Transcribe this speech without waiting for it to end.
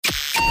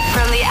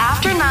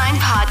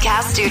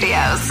podcast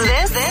studios.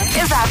 This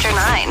is After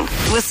 9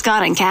 with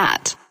Scott and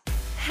Kat.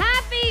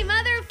 Happy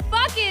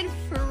motherfucking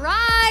Friday!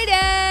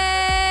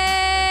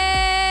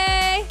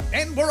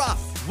 And we're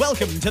off.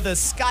 Welcome to the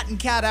Scott and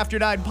Kat After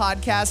 9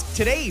 podcast.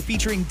 Today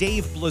featuring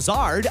Dave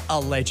Blizzard,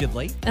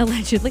 allegedly.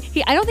 Allegedly.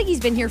 I don't think he's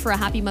been here for a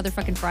happy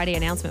motherfucking Friday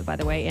announcement, by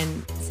the way,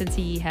 and since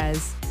he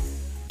has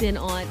been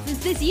on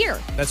since this year.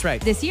 That's right.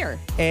 This year.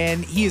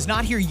 And he is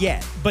not here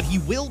yet, but he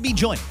will be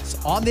joining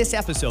us on this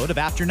episode of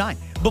After 9.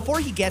 Before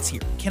he gets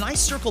here, can I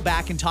circle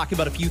back and talk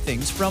about a few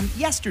things from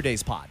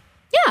yesterday's pod?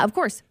 Yeah, of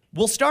course.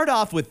 We'll start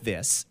off with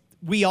this.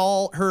 We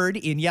all heard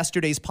in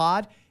yesterday's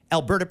pod,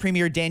 Alberta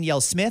Premier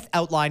Danielle Smith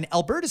outlined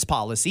Alberta's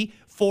policy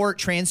for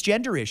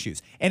transgender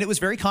issues. And it was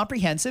very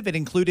comprehensive. It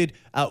included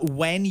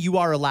when you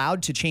are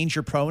allowed to change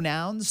your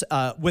pronouns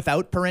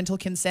without parental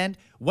consent,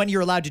 when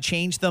you're allowed to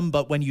change them,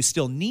 but when you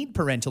still need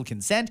parental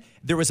consent.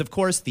 There was, of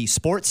course, the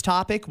sports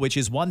topic, which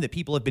is one that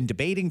people have been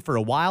debating for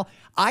a while.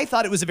 I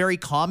thought it was a very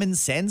common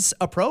sense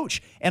approach.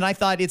 And I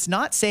thought it's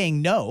not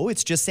saying no,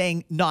 it's just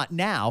saying not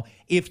now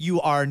if you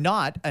are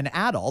not an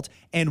adult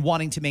and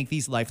wanting to make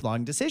these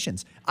lifelong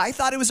decisions. I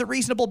thought it was a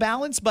reasonable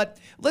balance, but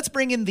let's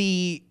bring in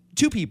the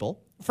two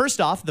people.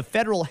 First off, the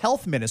federal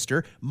health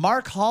minister,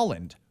 Mark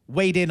Holland,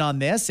 weighed in on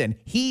this, and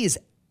he's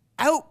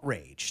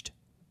outraged.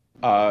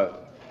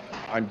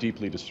 I'm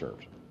deeply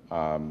disturbed.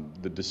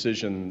 The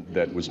decision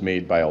that was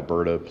made by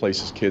Alberta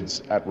places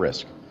kids at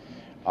risk.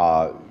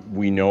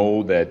 We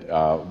know that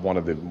one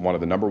of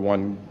the number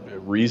one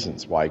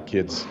reasons why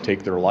kids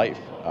take their life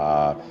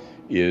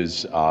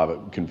is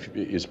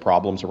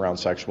problems around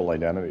sexual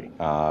identity,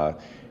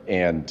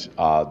 and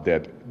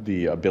that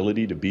the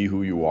ability to be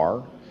who you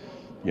are,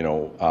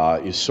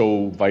 is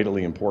so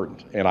vitally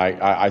important. And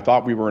I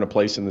thought we were in a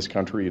place in this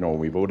country, when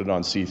we voted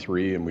on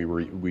C3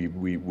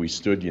 and we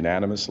stood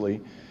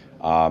unanimously.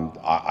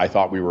 I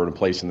thought we were in a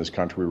place in this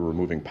country where we're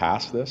moving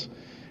past this.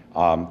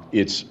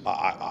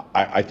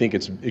 I think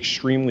it's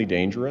extremely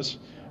dangerous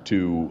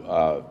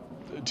to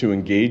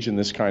engage in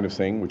this kind of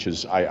thing, which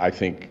is, I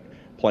think,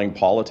 playing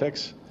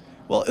politics.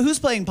 Well, who's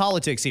playing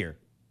politics here?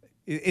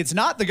 It's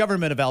not the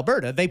government of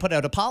Alberta. They put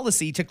out a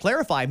policy to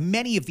clarify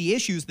many of the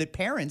issues that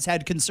parents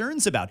had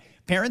concerns about.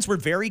 Parents were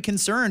very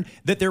concerned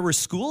that there were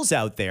schools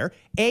out there,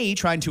 A,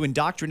 trying to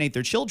indoctrinate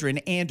their children,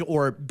 and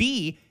or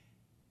B,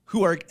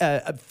 who are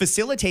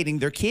facilitating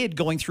their kid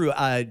going through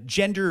a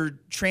gender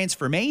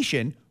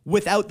transformation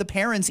without the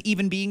parents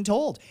even being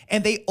told.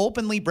 And they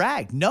openly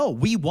bragged, no,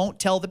 we won't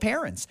tell the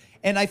parents.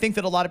 And I think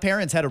that a lot of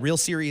parents had a real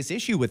serious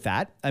issue with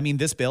that. I mean,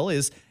 this bill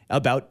is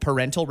about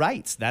parental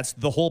rights. That's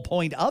the whole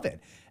point of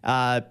it.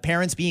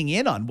 Parents being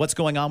in on what's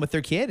going on with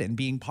their kid and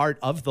being part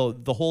of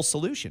the whole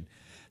solution.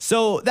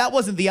 So that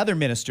wasn't the other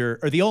minister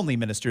or the only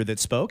minister that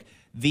spoke.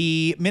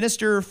 The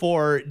Minister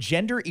for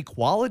Gender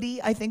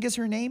Equality, I think is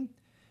her name,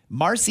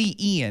 Marcy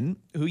Ian,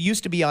 who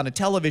used to be on a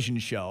television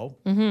show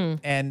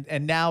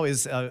and now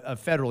is a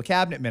federal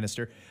cabinet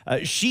minister.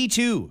 She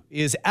too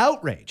is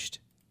outraged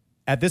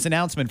at this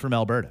announcement from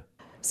Alberta.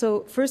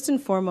 So first and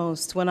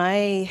foremost, when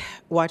I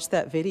watched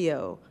that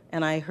video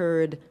and I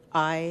heard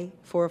I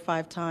 4 or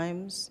 5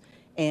 times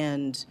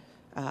and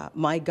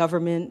my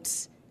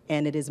government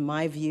and it is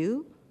my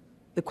view,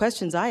 the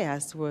questions I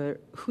asked were,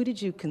 who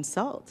did you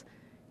consult?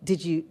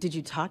 Did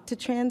you talk to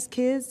trans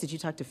kids? Did you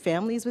talk to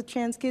families with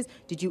trans kids?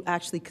 Did you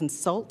actually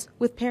consult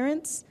with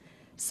parents?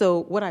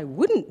 So what I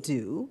wouldn't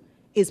do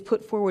is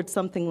put forward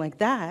something like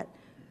that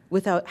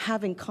without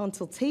having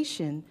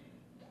consultation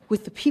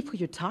with the people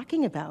you're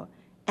talking about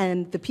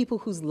and the people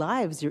whose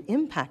lives you're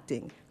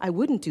impacting. I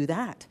wouldn't do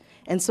that.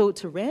 And so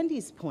to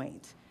Randy's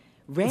point,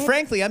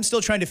 frankly, I'm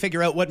still trying to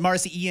figure out what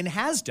Marcy Ian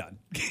has done.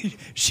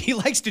 She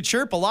likes to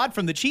chirp a lot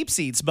from the cheap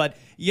seats, but,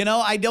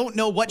 I don't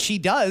know what she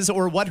does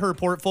or what her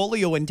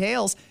portfolio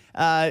entails.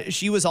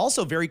 She was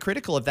also very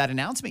critical of that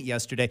announcement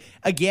yesterday.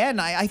 Again,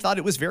 I thought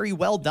it was very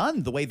well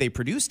done, the way they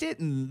produced it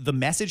and the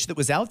message that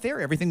was out there.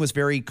 Everything was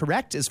very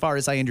correct as far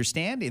as I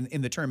understand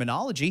in the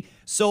terminology.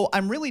 So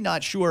I'm really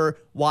not sure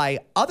why,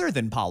 other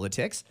than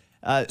politics,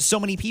 so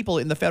many people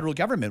in the federal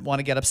government want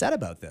to get upset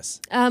about this.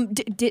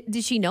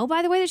 Did she know,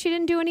 by the way, that she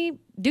didn't do any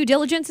due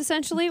diligence,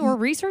 essentially, or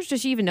research?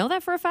 Does she even know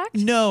that for a fact?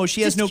 No,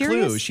 she has no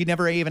curious? clue. She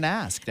never even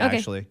asked,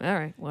 actually. All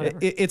right, whatever.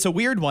 It's a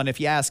weird one if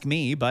you ask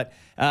me. But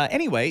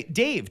anyway,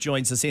 Dave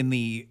joins us in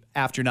the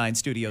After 9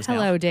 studios now.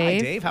 Hello,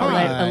 Dave. Hi, Dave. How are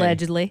you?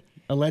 Allegedly.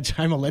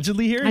 I'm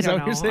allegedly here? I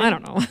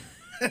don't know.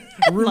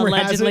 Rumor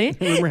Allegedly.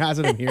 has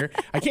it I'm here.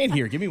 I can't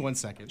hear. Give me 1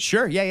 second.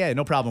 Sure. Yeah,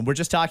 no problem. We're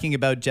just talking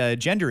about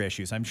gender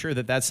issues. I'm sure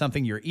that's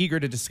something you're eager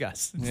to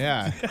discuss.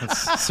 Yeah,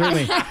 that's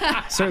certainly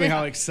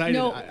how excited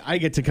I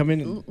get to come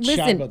in and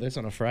chat about this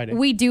on a Friday.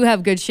 We do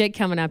have good shit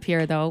coming up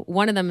here, though.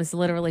 One of them is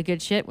literally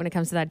good shit when it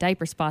comes to that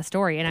diaper spa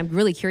story, and I'm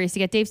really curious to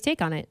get Dave's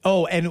take on it.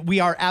 Oh, and we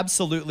are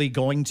absolutely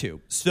going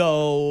to.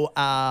 So,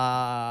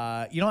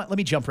 you know what? Let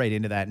me jump right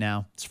into that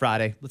now. It's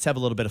Friday. Let's have a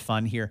little bit of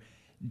fun here.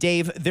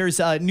 Dave, there's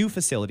a new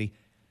facility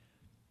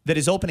that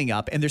is opening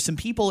up, and there's some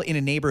people in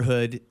a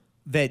neighborhood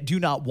that do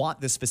not want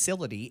this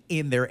facility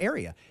in their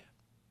area.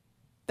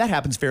 That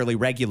happens fairly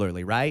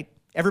regularly, right?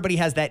 Everybody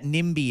has that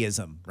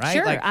NIMBYism, right?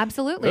 Sure,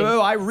 absolutely. Oh,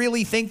 I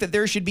really think that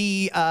there should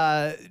be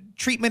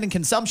treatment and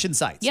consumption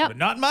sites, but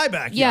not in my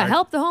backyard. Yeah,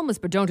 help the homeless,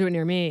 but don't do it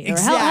near me.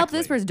 Exactly. Or help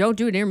this person, don't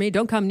do it near me.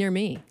 Don't come near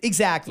me.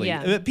 Exactly.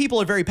 Yeah.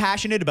 People are very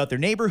passionate about their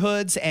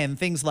neighborhoods and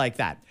things like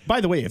that. By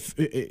the way, if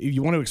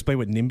you want to explain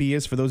what NIMBY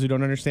is for those who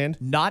don't understand.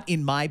 Not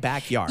in my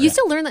backyard. You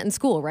still learn that in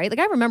school, right? Like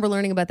I remember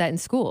learning about that in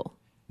school.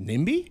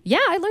 NIMBY? Yeah,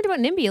 I learned about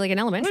NIMBY like in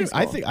elementary school.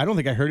 I don't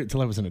think I heard it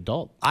till I was an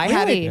adult. I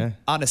had Really? it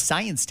on a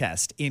science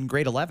test in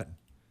grade 11.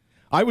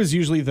 I was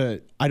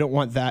usually I don't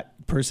want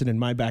that person in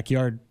my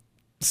backyard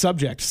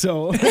subject.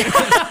 So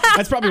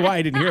that's probably why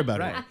I didn't hear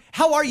about it.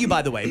 How are you,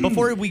 by the way?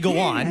 Before we go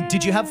on,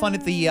 did you have fun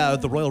at the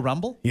Royal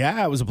Rumble?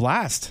 Yeah, it was a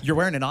blast. You're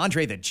wearing an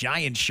Andre the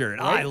Giant shirt.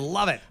 Right? I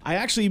love it. I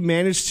actually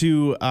managed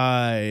to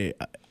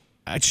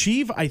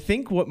achieve, I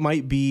think, what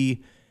might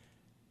be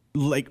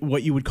like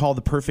what you would call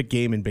the perfect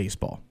game in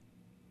baseball.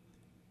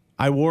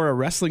 I wore a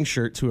wrestling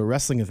shirt to a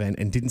wrestling event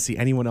and didn't see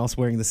anyone else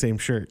wearing the same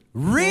shirt.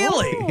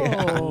 Really?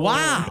 Yeah.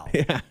 Wow.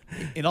 Yeah.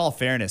 In all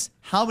fairness,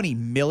 how many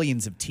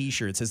millions of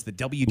T-shirts has the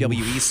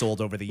WWE sold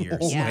over the years?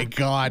 Oh my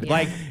God.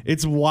 Like,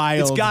 it's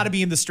wild. it's got to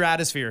be in the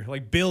stratosphere,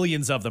 like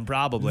billions of them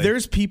probably.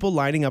 There's people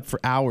lining up for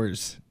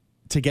hours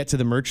to get to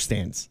the merch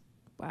stands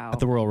Wow. at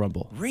the Royal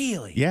Rumble.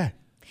 Really? Yeah.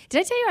 Did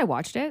I tell you I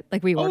watched it?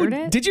 Like we ordered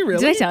it. Did you really?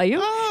 Did I tell you?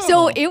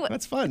 Oh, so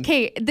that's fun.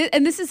 Okay,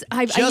 and this is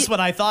Just when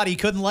I thought he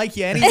couldn't like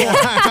you anymore.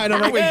 I don't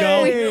know. Here we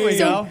go. Here we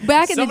So go.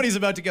 back in the- Somebody's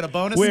about to get a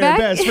bonus. We're Back-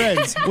 best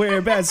friends.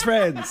 We're best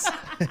friends.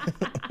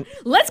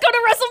 Let's go to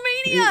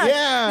WrestleMania.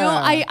 Yeah. No,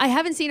 I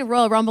haven't seen a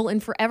Royal Rumble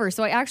in forever,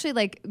 so I actually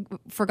like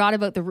forgot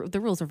about the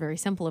rules are very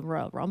simple of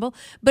Royal Rumble,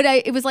 but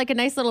it was like a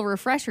nice little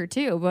refresher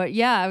too. But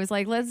yeah, I was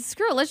like, let's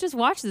just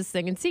watch this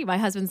thing and see. My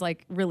husband's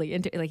like really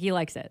into it, like he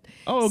likes it.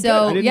 Oh, so good.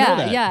 I didn't know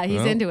that. yeah, he's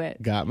Well, into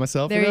it. Got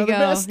myself There you another go.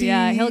 bestie.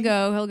 Yeah, he'll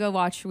go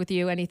watch with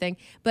you anything.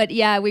 But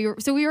yeah, we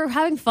were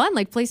having fun,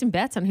 like placing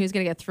bets on who's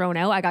gonna get thrown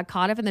out. I got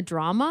caught up in the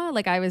drama.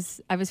 Like I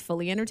was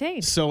fully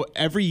entertained. So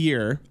every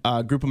year,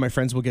 a group of my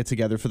friends will get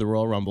together for the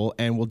Royal Rumble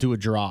and we'll do a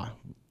draw.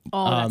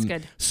 Oh, that's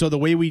good. So the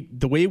way we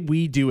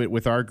do it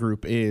with our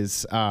group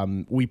is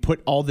we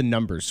put all the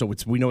numbers. So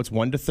we know it's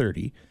 1 to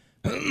 30.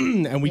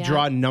 And we Yeah.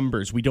 draw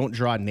numbers. We don't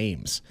draw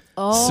names.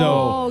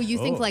 Oh, you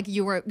think like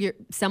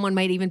someone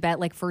might even bet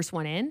like first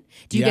one in?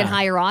 Do you Yeah. get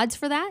higher odds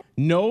for that?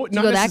 No, Do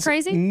you go that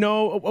crazy?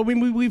 No, I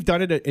mean we've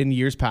done it in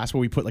years past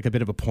where we put like a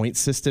bit of a point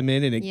system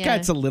in, and it Yeah.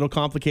 gets a little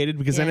complicated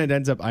because then Yeah. it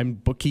ends up I'm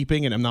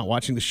bookkeeping and I'm not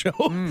watching the show.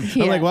 I'm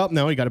Yeah. like, well,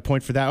 no, you got a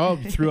point for that. Oh,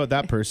 threw out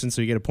that person, so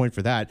you get a point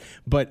for that.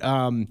 But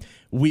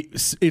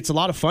it's a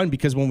lot of fun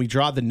because when we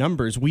draw the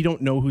numbers, we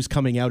don't know who's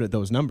coming out at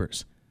those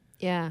numbers.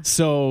 Yeah.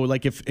 So,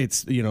 like, if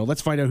it's,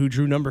 let's find out who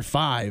drew number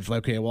 5.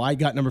 Okay, well, I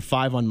got number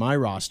 5 on my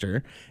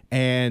roster,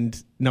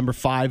 and number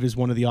 5 is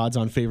one of the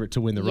odds-on favorite to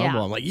win the Yeah.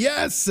 Rumble. I'm like,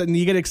 yes! And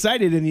you get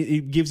excited, and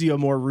it gives you a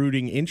more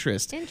rooting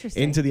interest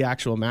Interesting. into the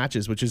actual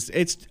matches, which is,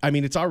 it's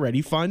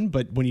already fun,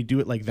 but when you do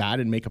it like that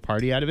and make a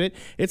party out of it,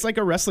 it's like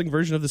a wrestling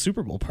version of the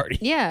Super Bowl party.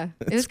 Yeah.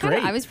 It was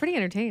great. I was pretty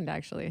entertained,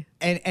 actually.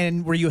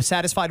 And were you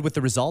satisfied with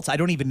the results? I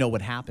don't even know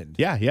what happened.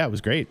 Yeah, it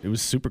was great. It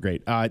was super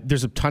great.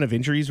 There's a ton of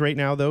injuries right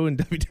now, though, in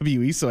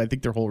WWE, so I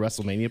think their whole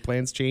WrestleMania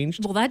plans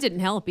changed. Well, that didn't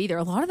help either.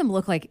 A lot of them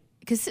look like,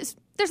 because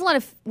there's a lot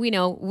of,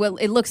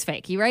 it looks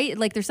fake, right?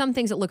 Like there's some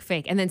things that look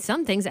fake. And then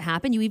some things that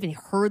happen, you even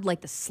heard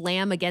like the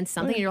slam against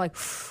something. And you're like, it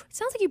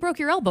sounds like you broke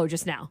your elbow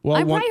just now. Well,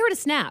 I probably heard a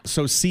snap.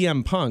 So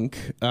CM Punk,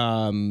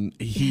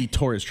 he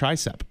tore his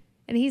tricep.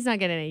 And he's not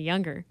getting any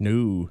younger.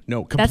 No,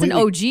 That's an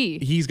completely.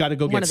 OG. He's got to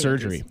go One get of the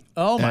surgery. OGs.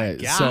 Oh my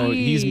God. So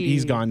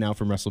he's gone now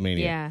from WrestleMania.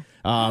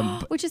 Yeah.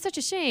 Which is such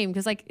a shame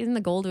because, like, isn't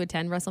the goal to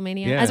attend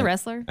WrestleMania as a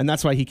wrestler? And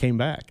that's why he came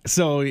back.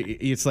 So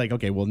it's like,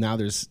 okay, well now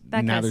there's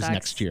sucks.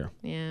 next year.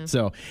 Yeah.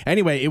 So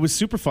anyway, it was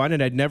super fun,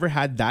 and I'd never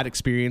had that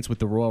experience with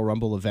the Royal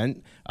Rumble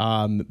event.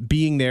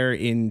 Being there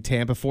in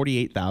Tampa,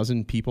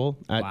 48,000 people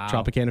at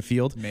Tropicana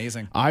Field.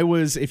 Amazing. I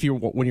was,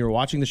 when you were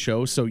watching the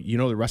show, so the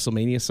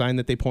WrestleMania sign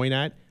that they point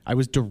at, I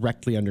was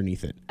directly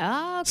underneath it.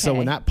 Oh, okay. So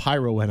when that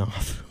pyro went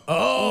off,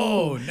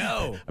 Oh,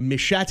 no. me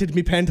shattered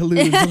me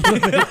pantaloons a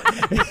little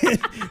bit.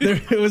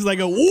 It was like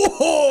a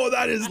whoa,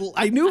 that is,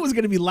 I knew it was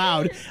going to be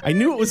loud. I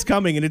knew it was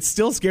coming, and it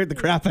still scared the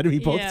crap out of me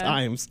both Yeah.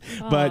 times.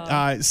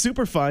 But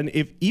super fun.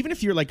 Even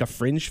if you're like a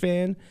Fringe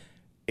fan,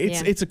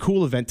 it's a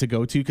cool event to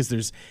go to because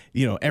there's,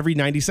 every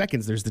 90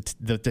 seconds there's the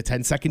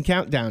 10-second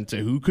countdown to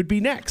who could be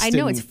next. I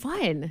know, And- it's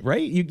fun.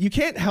 right? You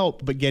can't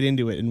help but get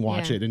into it and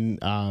watch Yeah.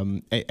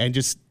 it, and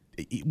just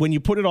when you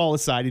put it all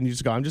aside and you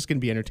just go, I'm just going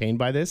to be entertained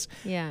by this.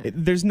 Yeah.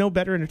 There's no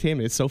better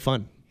entertainment. It's so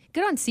fun.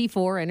 Good on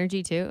C4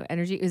 Energy too.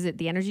 Is it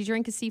the energy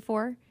drink is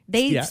C4?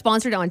 They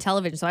sponsored it on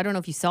television, so I don't know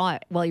if you saw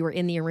it while you were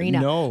in the arena.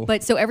 No.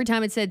 But so every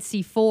time it said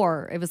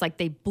C4, it was like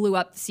they blew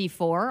up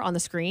C4 on the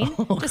screen.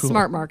 Just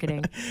smart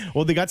marketing.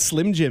 Well, they got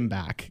Slim Jim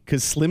back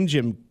because Slim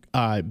Jim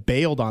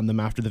bailed on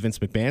them after the Vince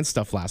McMahon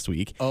stuff last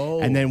week.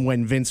 Oh. And then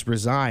when Vince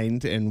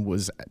resigned and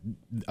was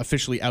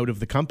officially out of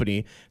the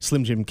company,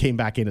 Slim Jim came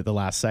back in at the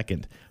last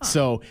second. Huh.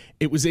 So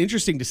it was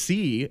interesting to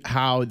see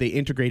how they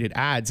integrated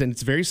ads, and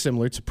it's very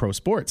similar to pro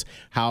sports,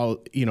 how,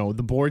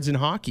 the boards in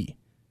hockey.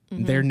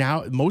 They're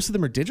now, most of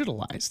them are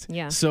digitalized.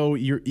 Yeah. So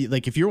you're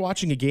like, if you're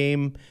watching a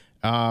game,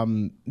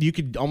 you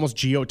could almost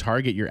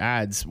geo-target your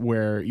ads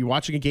where you're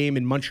watching a game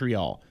in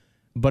Montreal,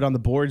 but on the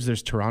boards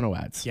there's Toronto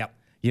ads. Yep.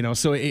 You know,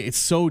 so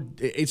it's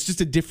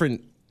just a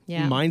different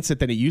mindset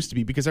than it used to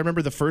be, because I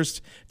remember the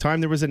first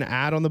time there was an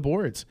ad on the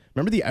boards.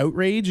 Remember the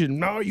outrage and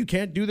no, you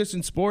can't do this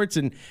in sports,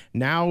 and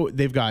now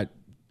they've got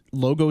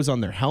logos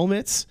on their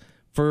helmets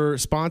for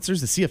sponsors.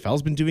 The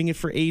CFL's been doing it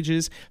for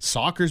ages.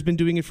 Soccer's been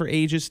doing it for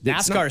ages.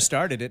 NASCAR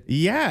started it.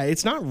 Yeah,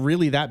 it's not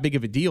really that big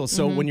of a deal.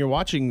 So when you're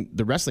watching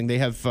the wrestling, they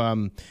have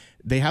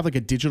like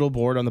a digital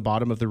board on the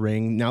bottom of the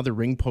ring. Now the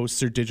ring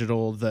posts are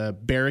digital. The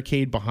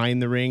barricade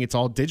behind the ring, it's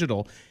all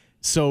digital.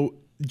 So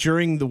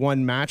during the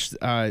one match,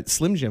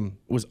 Slim Jim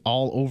was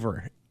all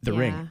over the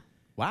ring.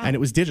 Wow. And it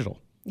was digital.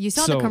 You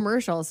saw the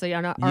commercials, so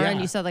you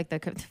saw like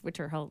which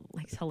are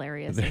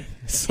hilarious, and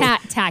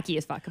tacky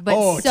as fuck, but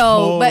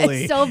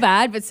totally. but so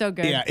bad, but so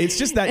good. Yeah, it's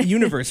just that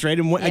universe, right?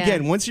 And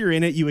again, once you're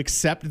in it, you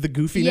accept the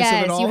goofiness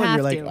of it all, and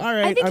you're like, all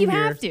right, I think I'm you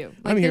here. have to. Like,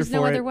 I'm here there's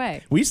no for other it.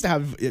 way. We used to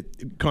have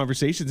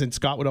conversations, and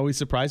Scott would always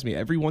surprise me.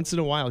 Every once in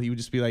a while, he would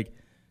just be like,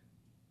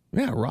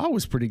 yeah, Raw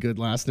was pretty good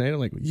last night. I'm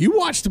like, you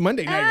watched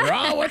Monday Night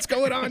Raw? What's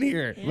going on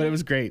here? But it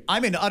was great.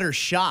 I'm in utter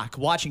shock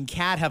watching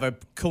Kat have a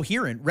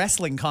coherent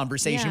wrestling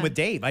conversation with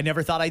Dave. I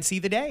never thought I'd see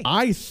the day.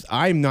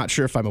 I'm not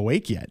sure if I'm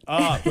awake yet.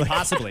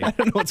 Possibly. I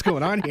don't know what's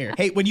going on here.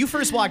 Hey, when you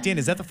first walked in,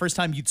 is that the first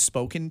time you'd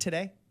spoken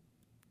today?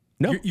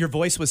 No. Your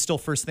voice was still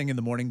first thing in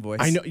the morning voice.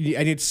 I know,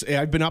 and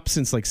I've been up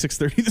since like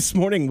 6:30 this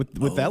morning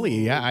with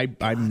Ellie. Yeah, I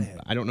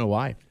don't know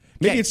why.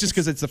 Maybe it's just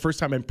because it's the first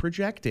time I'm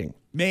projecting.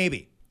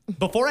 Maybe.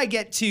 Before I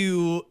get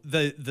to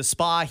the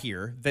spa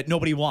here that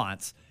nobody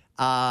wants,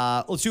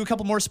 let's do a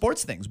couple more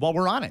sports things while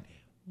we're on it.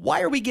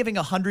 Why are we giving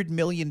 $100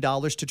 million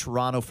to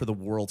Toronto for the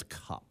World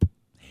Cup?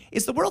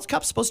 Is the World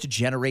Cup supposed to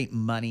generate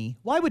money?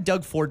 Why would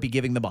Doug Ford be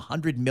giving them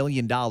 $100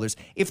 million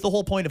if the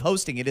whole point of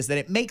hosting it is that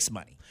it makes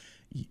money?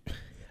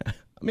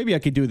 Maybe I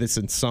could do this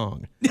in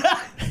song.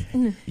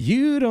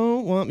 You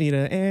don't want me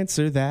to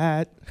answer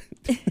that.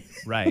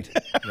 Right.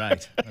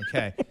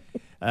 Okay.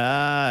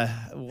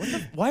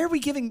 Why are we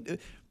giving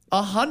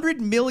 $100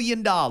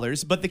 million,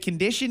 but the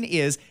condition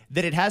is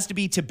that it has to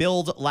be to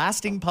build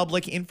lasting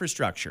public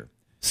infrastructure?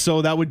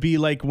 So that would be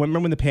like, remember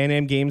when the Pan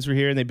Am Games were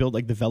here and they built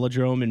like the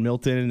Velodrome in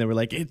Milton, and they were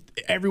like,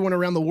 everyone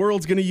around the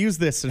world's going to use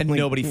this. And like,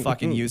 nobody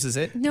fucking uses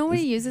it.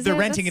 Nobody uses it. They're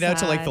renting it out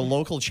That's to like sad. the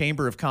local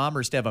chamber of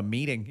commerce to have a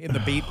meeting in the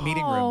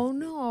meeting room. Oh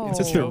no! It's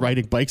just they're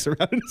riding bikes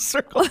around in a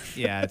circle.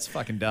 Yeah, it's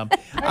fucking dumb.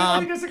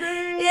 Let's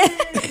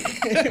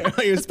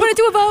Put it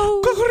to a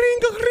vote.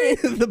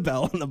 The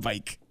bell on the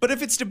bike. But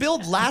if it's to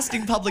build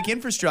lasting public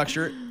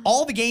infrastructure,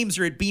 all the games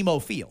are at BMO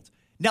Field.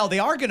 Now, they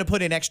are going to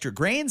put in extra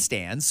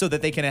grandstands so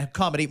that they can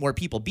accommodate more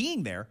people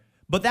being there,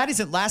 but that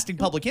isn't lasting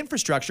public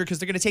infrastructure because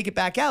they're going to take it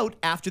back out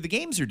after the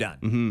games are done.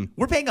 Mm-hmm.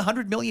 We're paying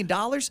 $100 million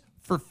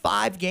for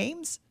 5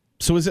 games?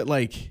 So is it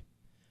like,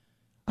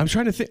 I'm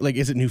trying to think, like,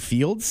 is it new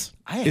fields?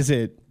 Is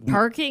it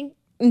Parking?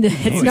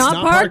 It's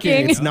not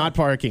parking. It's not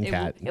parking,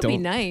 Kat. It'd be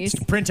nice.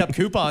 Print up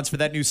coupons for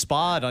that new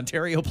spa at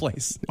Ontario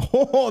Place.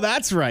 Oh,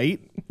 that's right.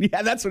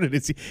 Yeah, that's what it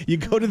is. You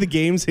go to the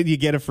games and you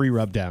get a free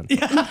rub down.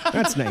 Yeah.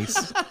 That's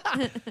nice.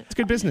 It's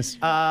good business.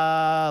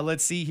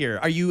 Let's see here.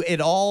 Are you at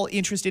all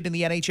interested in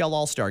the NHL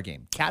All-Star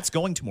Game? Kat's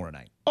going tomorrow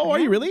night. Oh, are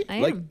you really? I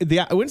like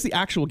am. When's the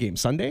actual game?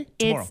 Sunday?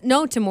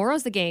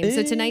 Tomorrow's the game.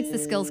 So tonight's the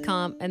skills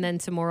comp, and then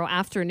tomorrow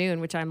afternoon,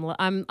 which I'm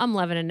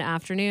loving an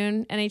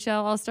afternoon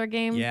NHL All-Sar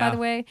game, by the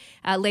way,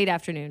 late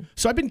afternoon.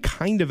 So I've been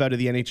kind of out of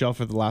the NHL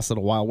for the last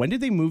little while. When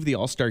did they move the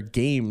All-Star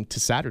game to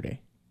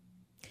Saturday?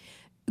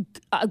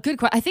 Good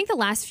question. I think the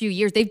last few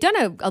years they've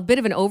done a bit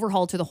of an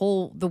overhaul to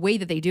the way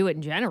that they do it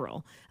in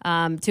general,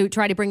 to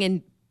try to bring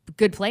in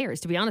good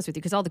players, to be honest with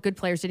you, because all the good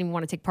players didn't even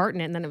want to take part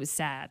in it, and then it was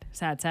sad.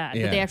 Yeah. But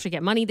they actually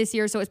get money this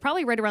year, so it's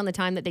probably right around the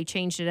time that they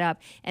changed it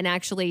up, and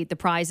actually the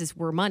prizes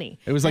were money.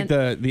 It was like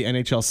the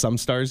NHL Some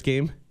Stars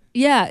game.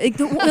 Yeah, it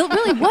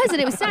really was,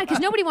 and it was sad because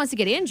nobody wants to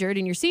get injured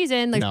in your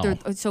season.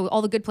 Like, so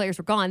all the good players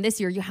were gone. This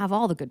year, you have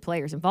all the good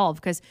players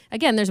involved because,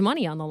 again, there's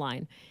money on the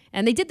line.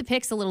 And they did the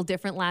picks a little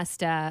different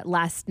last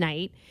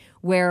night,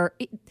 where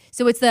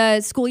so it's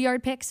the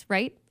schoolyard picks,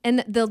 right?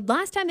 And the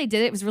last time they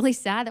did it was really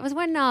sad. That was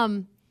when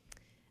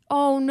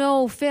oh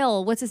no,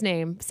 Phil, what's his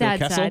name?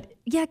 Sad.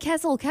 Yeah,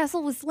 Kessel.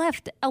 Kessel was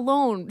left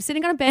alone,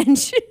 sitting on a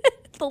bench.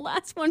 The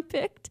last one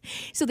picked.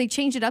 So they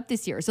changed it up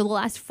this year. So the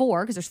last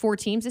 4, because there's 4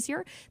 teams this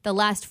year, the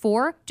last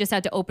 4 just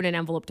had to open an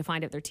envelope to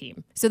find out their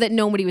team, so that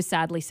nobody was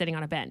sadly sitting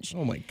on a bench.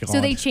 Oh my God. So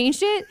they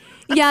changed it.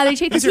 Yeah, they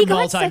changed it. These are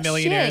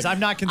multi-millionaires. I'm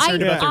not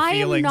concerned about their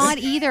feelings. I am not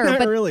either.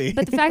 But, really.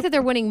 But the fact that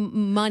they're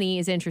winning money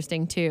is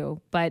interesting too.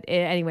 But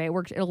anyway,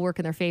 it'll work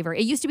in their favor.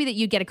 It used to be that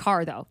you'd get a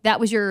car though. That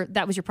was your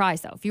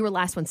prize though. If you were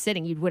last one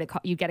sitting, you'd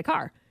get a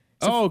car.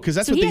 Because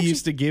that's what they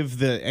used to give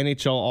the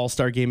NHL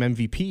All-Star Game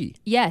MVP.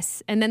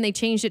 Yes, and then they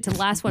changed it to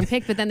last one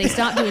pick, but then they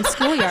stopped doing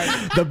schoolyard.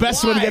 The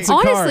best one gets a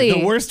Honestly. car.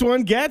 The worst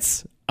one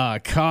gets a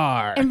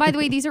car. And by the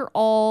way, these are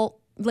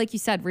all like you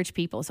said, rich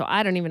people. So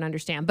I don't even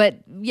understand. But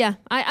yeah,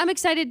 I'm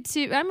excited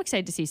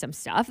to see some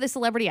stuff. The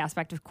celebrity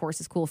aspect, of course,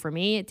 is cool for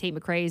me. Tate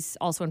McRae's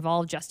also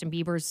involved. Justin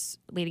Bieber's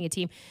leading a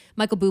team.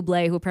 Michael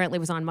Bublé, who apparently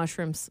was on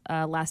mushrooms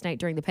last night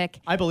during the pick.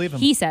 I believe him.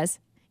 He says,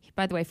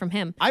 by the way, from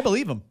him. I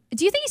believe him.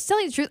 Do you think he's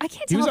telling the truth? I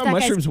can't tell. He was if on that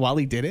mushrooms while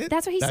he did it?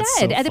 That's what he That's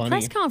said so at the funny.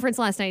 press conference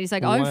last night. He's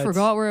like, I What?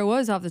 forgot where I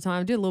was half the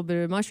time. I did a little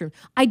bit of mushrooms.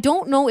 I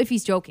don't know if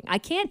he's joking. I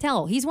can't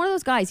tell. He's one of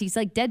those guys. He's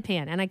like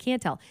deadpan, and I can't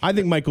tell. I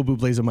think Michael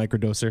Bublé's a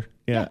microdoser.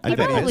 Yeah, He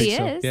probably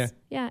is. So.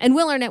 Yeah. And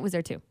Will Arnett was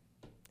there too.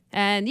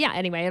 And yeah,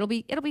 anyway, it'll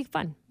be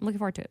fun. I'm looking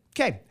forward to it.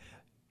 Okay.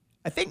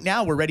 I think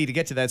now we're ready to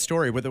get to that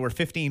story where we're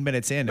 15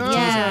 minutes in. of teasing.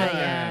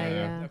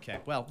 Yeah. Okay.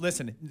 Well,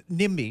 listen,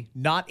 NIMBY,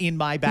 not in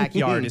my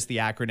backyard is the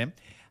acronym.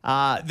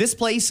 This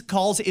place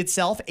calls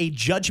itself a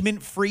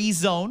judgment-free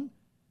zone.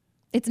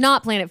 It's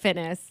not Planet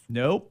Fitness.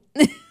 Nope.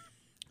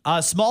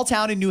 A small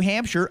town in New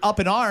Hampshire up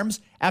in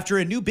arms after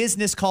a new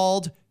business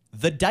called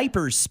the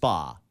Diaper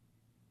Spa,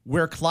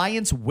 where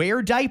clients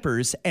wear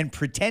diapers and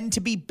pretend to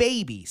be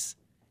babies,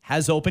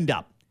 has opened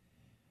up.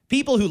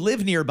 People who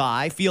live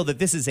nearby feel that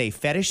this is a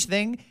fetish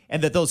thing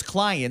and that those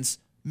clients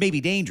may be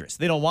dangerous.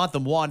 They don't want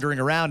them wandering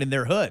around in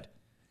their hood.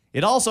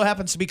 It also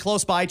happens to be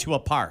close by to a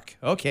park.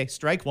 Okay,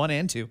 strike 1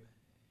 and 2.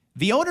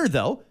 The owner,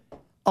 though,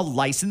 a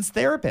licensed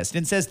therapist,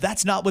 and says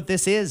that's not what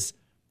this is.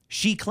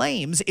 She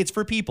claims it's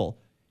for people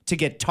to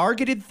get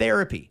targeted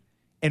therapy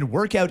and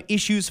work out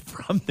issues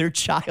from their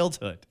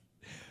childhood.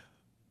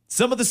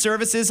 Some of the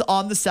services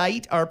on the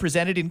site are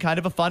presented in kind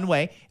of a fun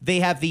way. They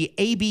have the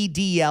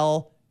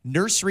ABDL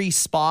Nursery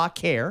Spa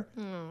Care.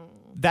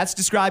 That's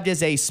described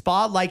as a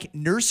spa-like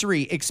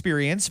nursery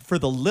experience for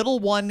the little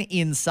one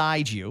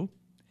inside you.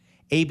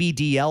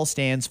 ABDL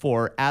stands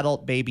for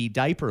Adult Baby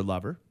Diaper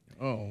Lover.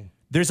 Oh.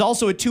 There's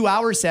also a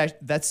 2-hour session.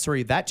 That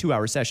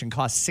 2-hour session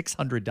costs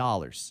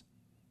 $600.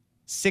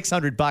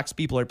 $600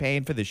 people are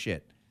paying for this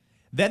shit.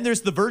 Then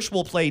there's the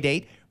virtual play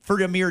date for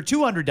a mere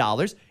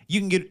 $200.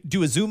 You can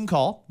do a Zoom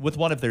call with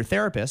one of their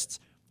therapists.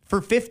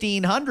 For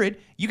 $1,500,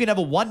 you can have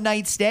a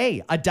one-night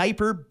stay, a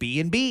diaper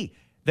B&B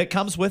that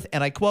comes with,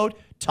 and I quote,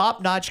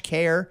 top-notch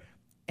care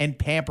and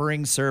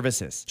pampering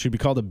services. Should be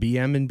called a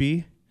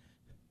BM&B?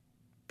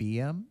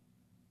 BM?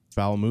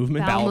 Bowel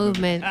movement? Bowel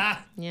movement.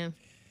 Yeah.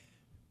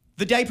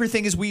 The diaper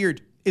thing is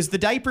weird. Is the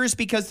diapers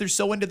because they're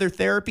so into their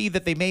therapy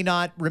that they may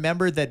not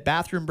remember that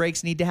bathroom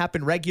breaks need to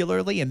happen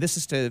regularly and this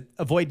is to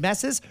avoid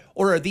messes?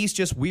 Or are these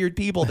just weird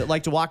people that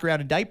like to walk around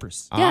in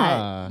diapers?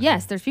 Yeah.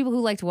 Yes, there's people who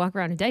like to walk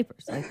around in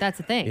diapers. Like, that's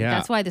the thing. Yeah.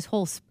 That's why this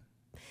whole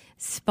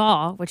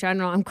spa, which I don't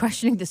know, I'm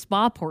questioning the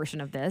spa portion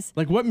of this.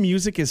 Like what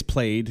music is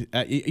played?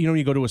 When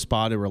you go to a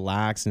spa to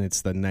relax and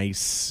it's the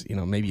nice,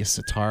 maybe a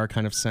sitar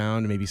kind of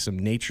sound, maybe some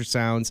nature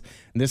sounds.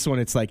 And this one,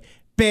 it's like,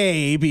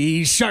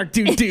 baby shark,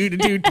 doo doo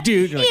doo doo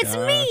doo. It's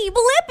me,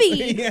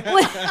 Blippi.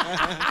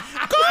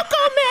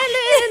 Coco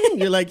Melon.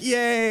 You're like,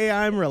 yay,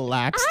 I'm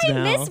relaxed Hi,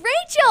 now. Miss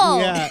Rachel.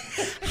 Yeah.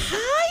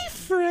 Hi,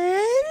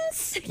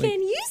 friends.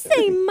 Can you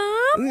say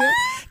mama?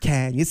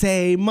 Can you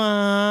say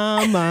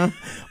mama,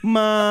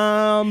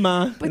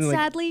 mama? But And like,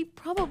 sadly,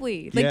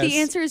 probably. Like yes. the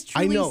answer is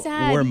truly I know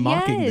sad. we're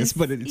mocking this, Yes.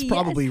 but it's Yes.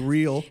 probably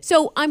real.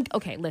 So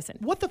okay, listen.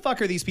 What the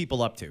fuck are these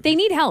people up to? They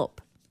need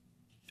help.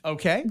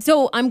 Okay.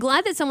 So I'm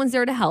glad that someone's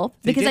there to help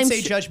They because did I'm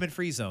say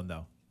judgment-free zone,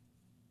 though.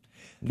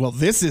 Well,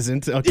 this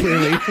isn't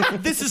clearly.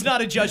 This is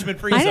not a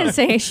judgment-free zone. I didn't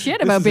say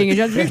shit about being a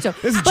judgment zone.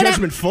 This is But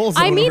judgment full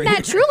zone I mean over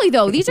that here. truly,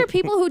 though. These are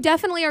people who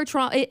definitely are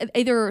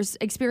either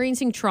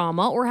experiencing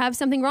trauma or have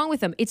something wrong with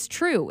them. It's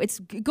true. It's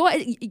go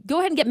ahead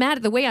and get mad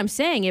at the way I'm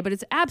saying it, but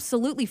it's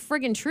absolutely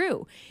friggin'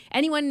 true.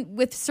 Anyone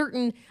with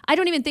certain, I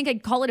don't even think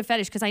I'd call it a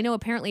fetish because I know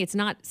apparently it's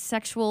not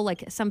sexual.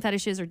 Like some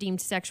fetishes are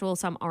deemed sexual,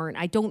 some aren't.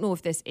 I don't know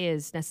if this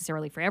is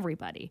necessarily for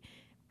everybody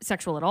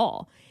sexual at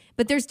all.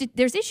 But there's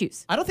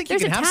issues. I don't think you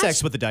can have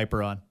sex with a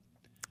diaper on.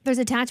 There's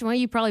attachment. Well,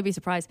 you'd probably be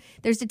surprised.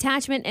 There's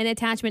detachment and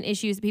attachment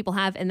issues that people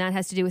have, and that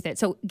has to do with it.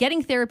 So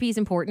getting therapy is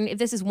important. If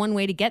this is one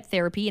way to get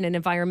therapy in an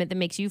environment that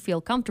makes you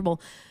feel comfortable,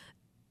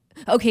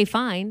 okay,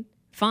 fine,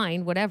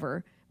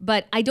 whatever.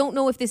 But I don't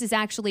know if this is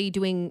actually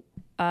doing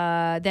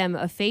them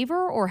a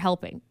favor or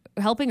helping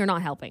or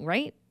not helping,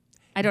 right?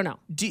 I don't know.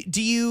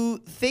 Do you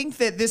think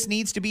that this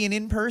needs to be an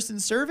in-person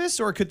service,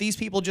 or could these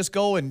people just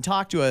go and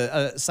talk to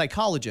a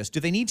psychologist? Do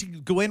they need to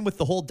go in with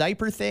the whole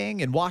diaper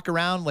thing and walk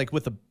around like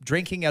with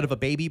drinking out of a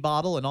baby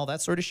bottle and all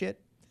that sort of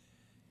shit?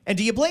 And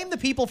do you blame the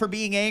people for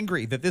being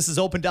angry that this has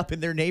opened up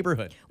in their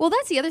neighborhood? Well,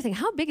 that's the other thing.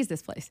 How big is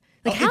this place?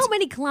 Like, how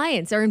many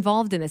clients are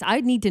involved in this?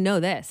 I'd need to know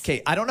this.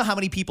 Okay, I don't know how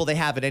many people they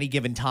have at any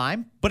given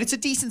time, but it's a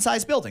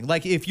decent-sized building.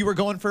 Like if you were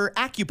going for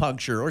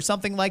acupuncture or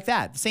something like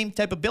that, the same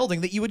type of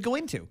building that you would go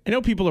into. I know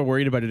people are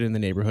worried about it in the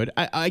neighborhood.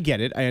 I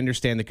get it. I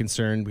understand the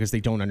concern because they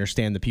don't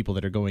understand the people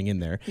that are going in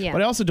there. Yeah.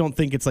 But I also don't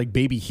think it's like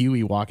Baby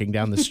Huey walking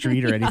down the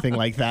street or anything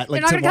like that.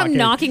 Like They're not to going to come walk in.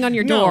 knocking on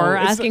your No, door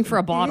it's asking not- for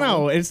a bottle.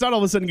 No, it's not all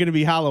of a sudden going to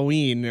be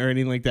Halloween or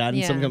anything like that. And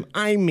Yeah. someone comes,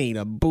 I made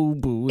a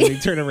boo-boo when they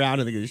turn around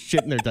and they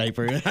shit in their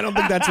diaper. I don't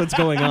think that's what's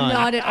going on.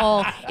 Not at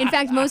all. In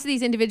fact, most of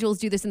these individuals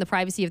do this in the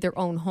privacy of their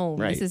own home.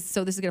 Right. This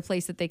is a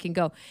place that they can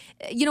go.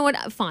 You know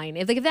what? Fine.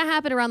 If that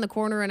happened around the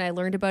corner and I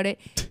learned about it,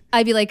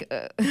 I'd be like,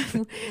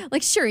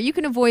 sure, you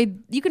can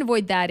avoid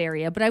that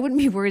area, but I wouldn't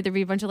be worried there'd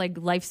be a bunch of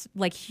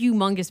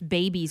humongous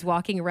babies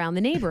walking around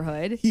the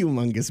neighborhood.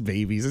 Humongous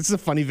babies. It's a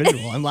funny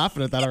visual. I'm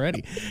laughing at that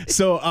already.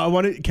 So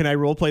can I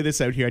role play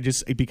this out here?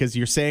 Because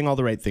you're saying all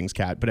the right things,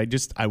 Kat, but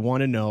I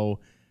want to know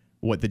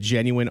what the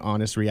genuine,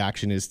 honest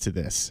reaction is to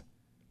this.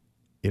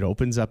 It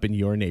opens up in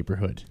your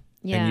neighborhood.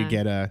 Yeah. And you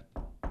get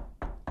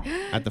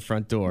at the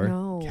front door.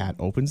 No. Kat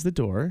opens the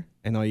door,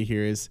 and all you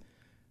hear is,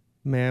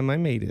 "Ma'am, I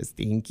made it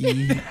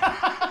stinky."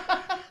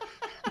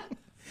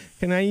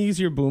 Can I use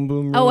your boom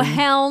boom room? Oh,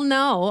 hell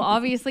no.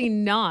 Obviously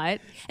not.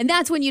 And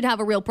that's when you'd have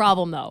a real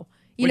problem, though.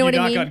 You know what I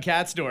mean? When you knock on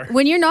Kat's door.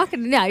 When you're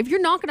knocking, if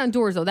you're knocking on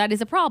doors, though, that is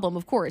a problem,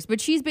 of course.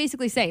 But she's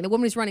basically saying, the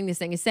woman who's running this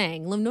thing is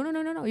saying,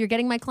 no, you're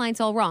getting my clients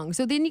all wrong.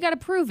 So then you got to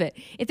prove it.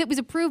 If it was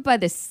approved by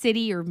the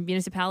city or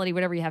municipality,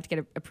 whatever you have to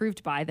get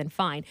approved by, then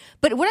fine.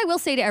 But what I will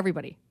say to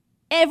everybody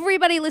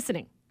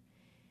listening,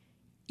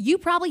 you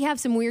probably have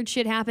some weird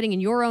shit happening in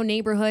your own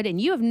neighborhood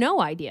and you have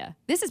no idea.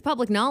 This is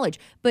public knowledge.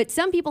 But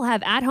some people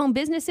have at-home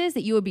businesses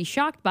that you would be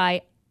shocked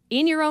by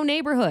in your own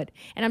neighborhood.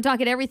 And I'm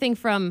talking everything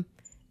from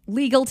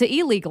legal to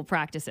illegal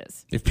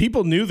practices. If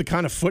people knew the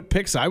kind of foot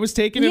pics I was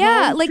taking at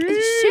home, like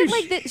geez.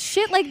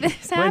 shit like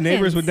this happens. My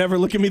neighbors would never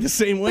look at me the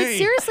same way. But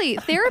seriously,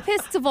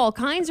 therapists of all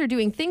kinds are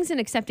doing things and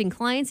accepting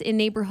clients in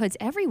neighborhoods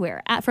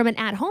everywhere from an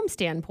at-home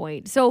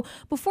standpoint. So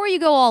before you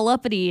go all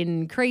uppity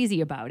and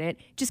crazy about it,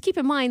 just keep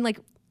in mind,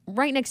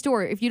 right next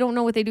door, if you don't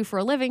know what they do for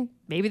a living,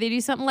 maybe they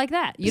do something like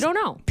that. You don't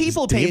know.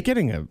 People Is Dave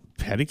getting a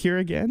pedicure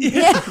again?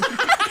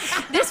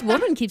 This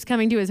woman keeps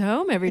coming to his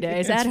home every day.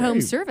 It's at-home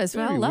service.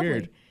 Well, lovely.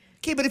 Weird.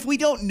 Okay, but if we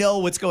don't know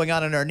what's going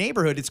on in our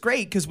neighborhood, it's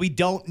great because we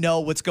don't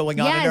know what's going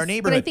on in our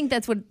neighborhood. But I think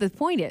that's what the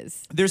point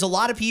is. There's a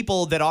lot of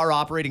people that are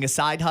operating a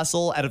side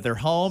hustle out of their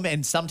home,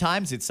 and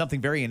sometimes it's something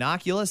very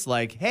innocuous,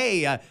 like,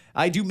 hey,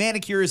 I do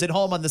manicures at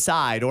home on the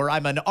side, or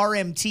I'm an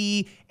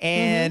RMT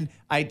and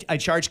I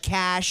charge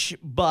cash,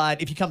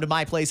 but if you come to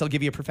my place, I'll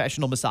give you a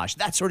professional massage.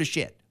 That sort of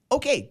shit.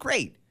 Okay,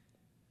 great.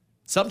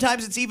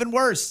 Sometimes it's even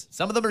worse.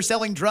 Some of them are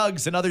selling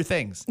drugs and other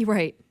things.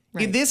 Right.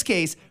 In this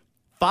case,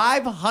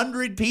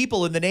 500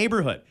 people in the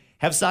neighborhood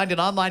have signed an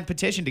online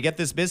petition to get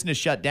this business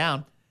shut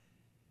down.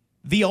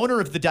 The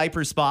owner of the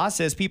diaper spa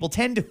says people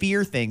tend to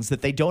fear things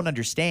that they don't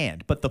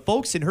understand, but the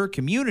folks in her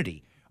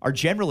community are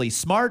generally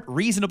smart,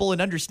 reasonable, and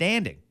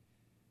understanding.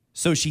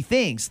 So she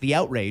thinks the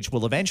outrage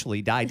will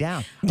eventually die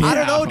down. I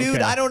don't know, dude.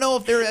 Okay. I don't know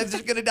if they're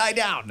just going to die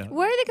down.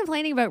 What are they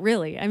complaining about,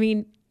 really? I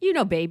mean,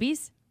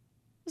 babies.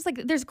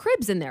 There's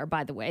cribs in there,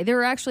 by the way. There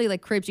are actually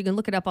cribs. You can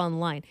look it up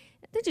online.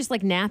 They're just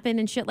napping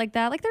and shit like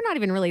that. They're not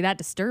even really that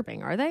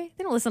disturbing, are they?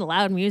 They don't listen to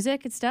loud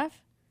music and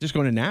stuff. Just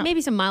going to nap.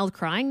 Maybe some mild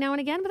crying now and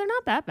again, but they're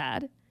not that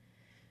bad.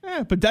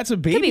 Yeah, but that's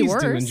what be babies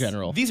do in worse.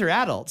 general. These are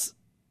adults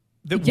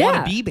that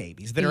want to be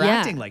babies, that are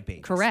acting like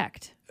babies.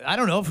 Correct. I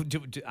don't know if...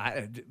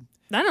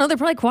 I don't know. They're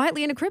probably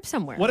quietly in a crib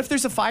somewhere. What if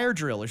there's a fire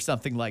drill or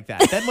something like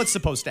that? Then what's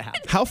supposed to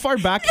happen? How far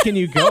back can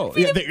you go?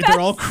 Yeah, they're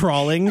all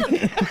crawling.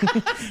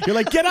 You're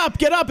like, get up.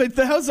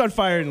 The house is on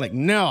fire. And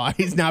no,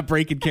 he's not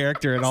breaking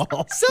character at all.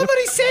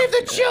 Somebody save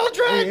the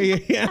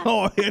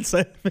children! It's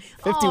a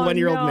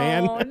 51-year-old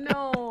man.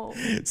 No.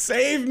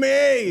 Save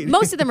me.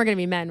 Most of them are going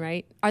to be men,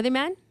 right? Are they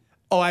men?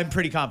 Oh, I'm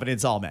pretty confident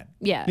it's all men.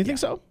 Yeah. You think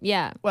so?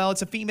 Yeah. Well,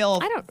 it's a female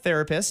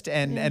therapist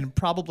and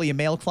probably a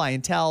male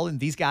clientele, and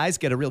these guys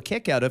get a real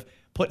kick out of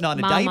putting on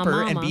a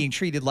diaper and being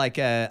treated like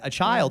a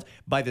child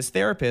by this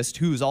therapist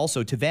who's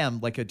also to them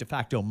like a de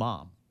facto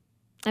mom.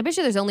 I bet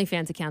you there's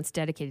OnlyFans accounts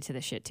dedicated to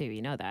this shit too.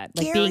 You know that,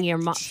 being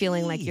your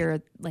feeling like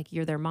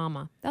you're their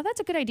mama. Oh, that's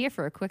a good idea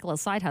for a quick little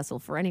side hustle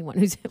for anyone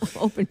who's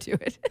open to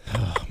it.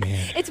 Oh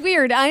man, it's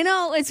weird. I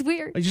know it's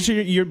weird.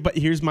 But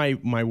here's my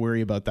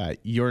worry about that.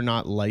 You're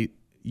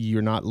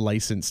not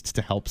licensed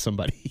to help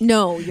somebody.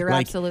 No, you're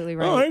absolutely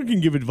right. Oh, I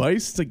can give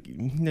advice. It's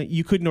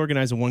you couldn't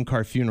organize a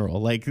one-car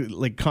funeral.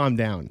 Calm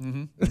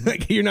down.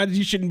 Mm-hmm.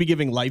 You shouldn't be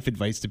giving life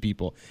advice to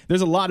people.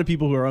 There's a lot of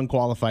people who are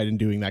unqualified in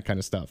doing that kind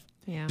of stuff.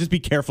 Yeah. Just be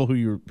careful who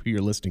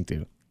you're listening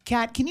to.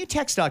 Kat, can you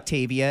text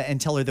Octavia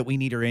and tell her that we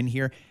need her in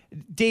here?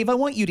 Dave, I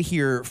want you to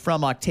hear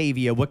from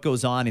Octavia what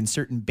goes on in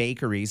certain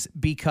bakeries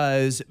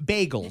because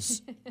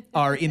bagels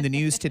are in the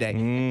news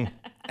today.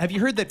 Have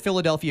you heard that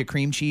Philadelphia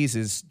cream cheese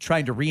is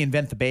trying to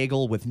reinvent the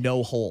bagel with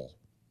no hole?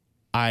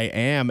 I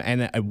am,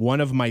 and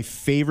one of my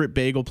favorite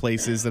bagel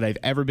places that I've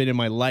ever been in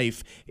my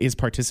life is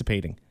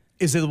participating.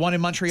 Is it the one in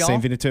Montreal?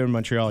 Saint Vineteur in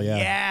Montreal, yeah.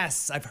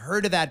 Yes, I've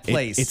heard of that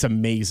place. It's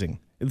amazing.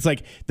 It's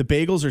the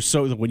bagels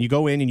are when you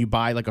go in and you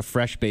buy a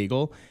fresh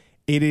bagel,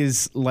 it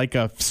is like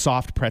a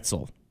soft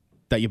pretzel.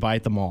 that you buy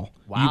at the mall.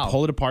 Wow. You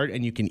pull it apart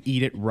and you can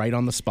eat it right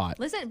on the spot.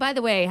 Listen, by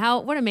the way,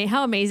 how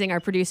amazing our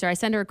producer. I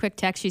send her a quick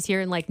text. She's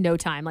here in like no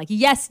time. Like,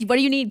 yes, what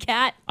do you need,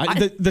 Kat?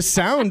 The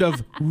sound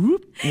of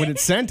whoop when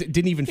it's sent, it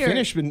didn't even Here.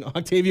 finish when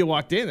Octavia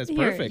walked in. That's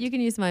Here, perfect. you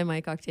can use my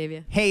mic,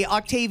 Octavia. Hey,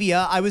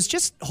 Octavia, I was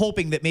just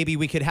hoping that maybe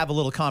we could have a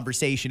little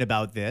conversation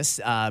about this.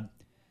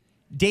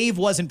 Dave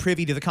wasn't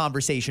privy to the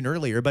conversation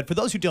earlier, but for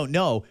those who don't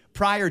know,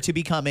 prior to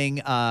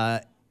becoming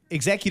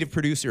executive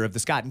producer of the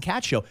Scott and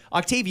Kat Show,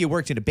 Octavia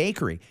worked in a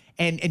bakery,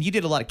 and you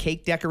did a lot of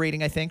cake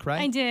decorating, I think,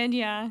 right? I did,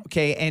 yeah.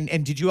 Okay,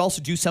 and did you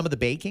also do some of the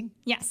baking?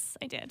 Yes,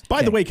 I did.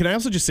 By the way, can I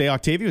also just say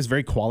Octavia was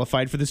very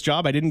qualified for this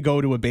job. I didn't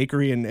go to a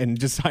bakery and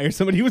just hire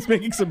somebody who was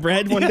making some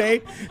bread one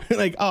day.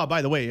 Like, oh,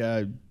 by the way,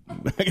 I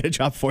got a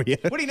job for you.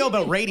 What do you know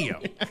about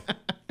radio?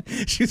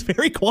 She's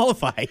very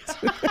qualified.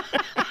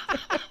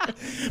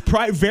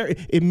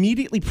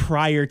 Immediately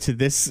prior to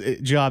this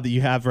job that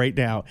you have right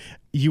now,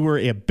 you were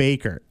a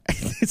baker.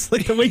 It's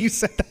like the way you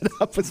set that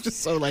up was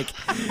just so like,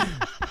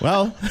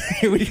 well,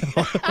 here we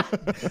go.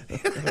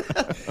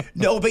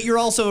 No, but you're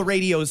also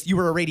you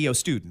were a radio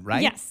student,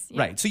 right? Yes,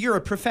 yeah. Right. So you're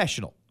a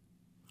professional.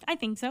 I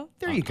think so.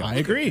 There you go. I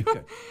agree.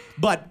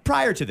 But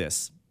prior to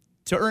this,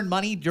 to earn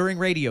money during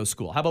radio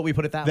school, how about we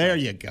put it that way? There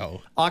you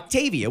go.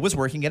 Octavia was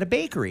working at a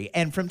bakery,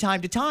 and from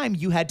time to time,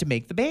 you had to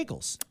make the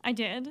bagels. I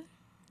did.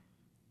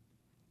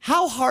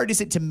 How hard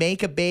is it to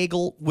make a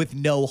bagel with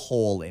no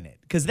hole in it?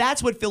 Because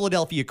that's what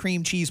Philadelphia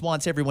cream cheese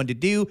wants everyone to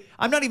do.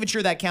 I'm not even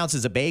sure that counts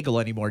as a bagel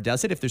anymore,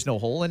 does it, if there's no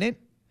hole in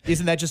it?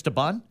 Isn't that just a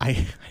bun?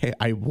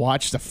 I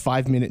watched a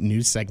 5-minute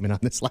news segment on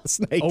this last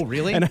night. Oh,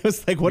 really? And I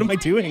was like, what am I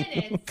doing?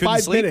 minutes.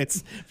 5 sleep?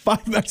 minutes.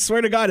 I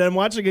swear to God, I'm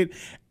watching it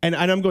and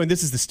I'm going,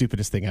 this is the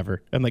stupidest thing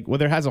ever. I'm like,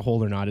 whether it has a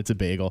hole or not, it's a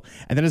bagel.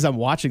 And then as I'm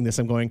watching this,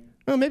 I'm going,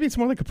 oh, maybe it's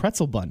more like a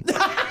pretzel bun.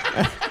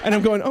 And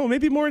I'm going, oh,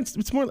 maybe more.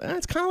 It's more.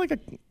 It's kind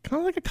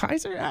of like a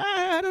Kaiser.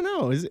 I don't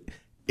know.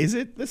 Is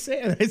it the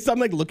same? I'm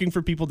like looking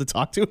for people to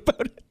talk to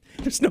about it.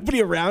 There's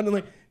nobody around. I'm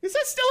like, is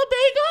that still a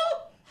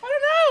bagel?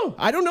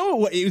 I don't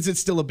know. Is it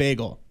still a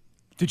bagel?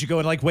 Did you go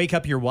and like wake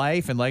up your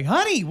wife and like,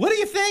 honey, what do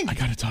you think? I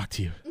got to talk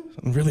to you.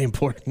 I'm really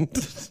important.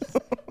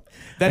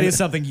 That is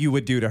something you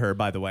would do to her,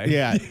 by the way.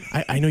 Yeah.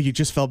 I know you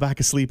just fell back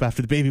asleep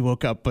after the baby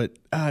woke up, but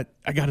I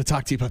got to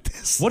talk to you about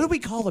this. What do we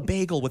call a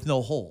bagel with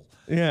no hole?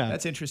 Yeah.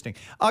 That's interesting.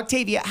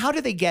 Octavia, how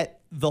do they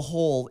get the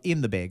hole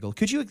in the bagel?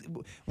 Could you,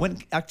 when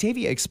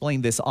Octavia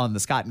explained this on the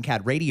Scott and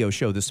Kat radio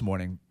show this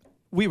morning,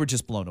 we were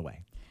just blown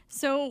away.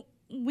 So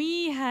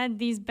we had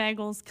these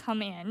bagels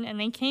come in, and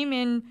they came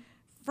in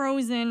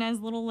frozen as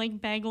little like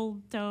bagel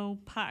dough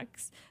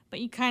pucks, but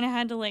you kind of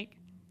had to like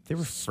They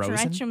were frozen?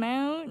 stretch them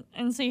out,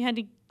 and so you had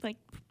to like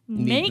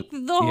make the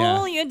yeah.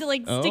 hole. You had to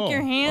like stick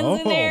your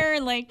hands in there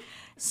and like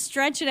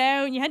stretch it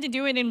out. You had to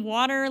do it in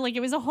water. Like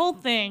it was a whole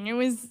thing. It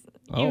was.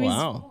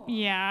 Wow.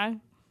 Yeah.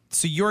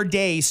 So your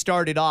day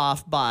started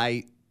off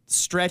by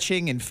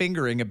stretching and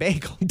fingering a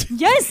bagel.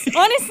 Yes,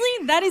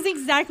 honestly, that is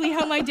exactly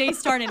how my day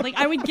started. Like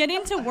I would get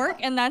into work,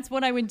 and that's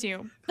what I would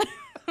do.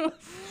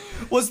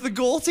 Was the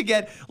goal to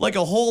get like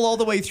a hole all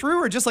the way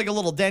through or just like a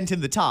little dent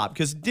in the top?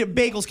 Because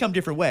bagels come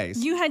different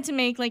ways. You had to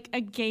make like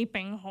a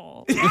gaping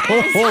hole.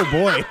 Oh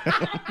boy.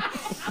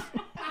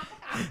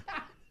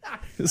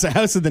 There's a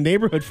house in the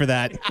neighborhood for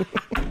that.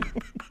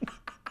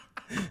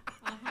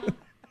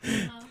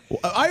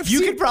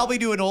 You could probably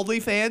do an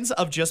OnlyFans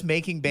of just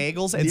making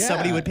bagels and Yeah.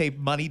 somebody would pay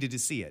money to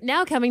see it.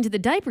 Now coming to the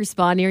diaper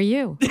spa near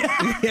you.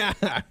 Yeah.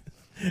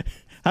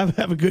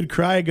 Have a good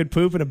cry, a good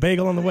poop, and a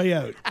bagel on the way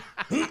out.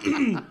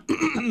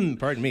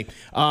 Pardon me.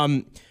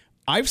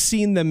 I've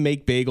seen them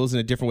make bagels in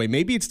a different way.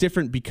 Maybe it's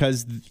different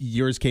because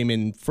yours came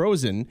in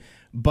frozen,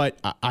 but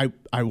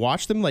I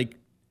watched them like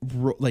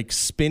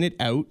spin it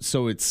out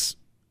so it's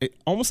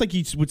almost like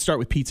you would start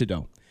with pizza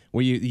dough,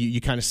 where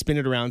you kind of spin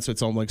it around so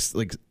it's almost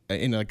like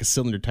in like a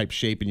cylinder type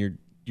shape, and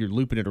you're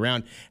looping it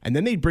around, and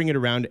then they bring it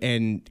around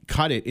and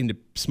cut it into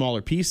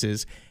smaller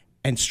pieces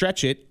and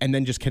stretch it, and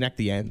then just connect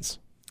the ends.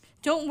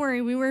 Don't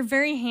worry, we were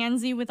very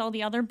handsy with all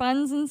the other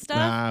buns and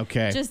stuff.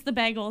 Okay. Just the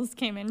bagels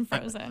came in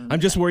frozen.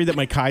 I'm just worried that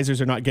my Kaisers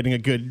are not getting a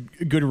good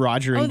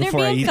rogering Oh, they're before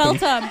I being eat felt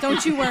them. up.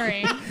 Don't you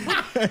worry.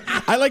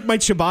 I like my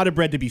ciabatta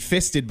bread to be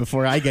fisted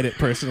before I get it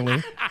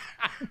personally.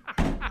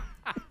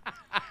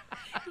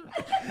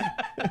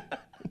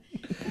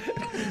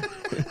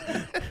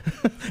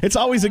 It's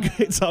always a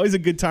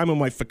good time when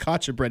my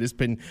focaccia bread has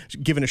been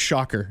given a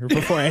shocker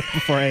before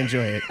I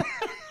enjoy it.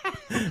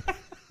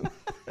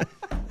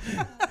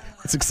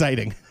 It's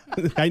exciting.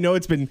 I know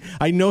it's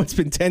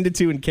been tended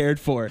to and cared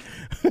for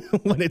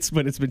when it's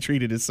been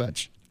treated as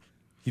such.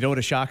 You know what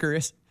a shocker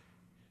is?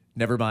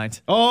 Never mind.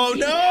 Oh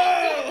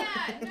no!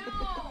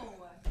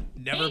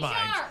 Never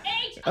mind.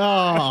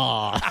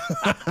 Oh.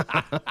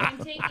 I'm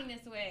taking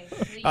this away.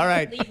 All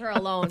right. Leave her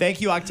alone.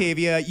 Thank you,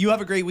 Octavia. You have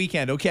a great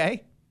weekend,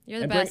 okay? You're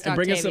the And best,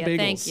 bring us some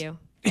Octavia. bagels. Thank you.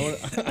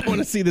 I want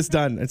to see this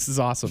done. This is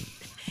awesome.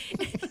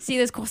 See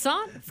this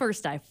croissant?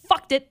 First I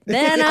fucked it,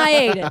 then I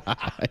ate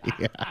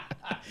it.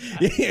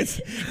 Yes.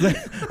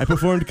 I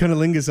performed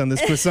cunnilingus on this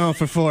croissant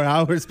for 4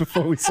 hours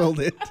before we sold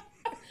it.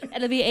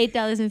 It'll be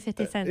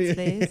 $8.50,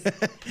 please.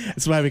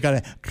 That's why we got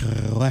a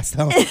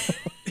croissant.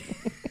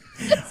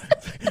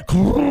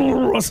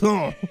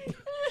 Croissant.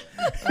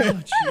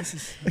 Oh,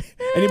 Jesus.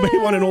 Anybody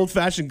want an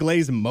old-fashioned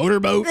glazed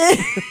motorboat?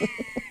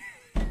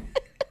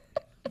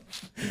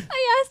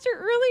 I asked her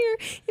earlier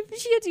if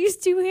she had to use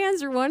two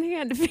hands or one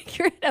hand to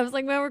figure it out. I was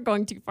like, well, we're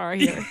going too far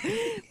here.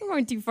 We're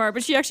going too far.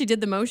 But she actually did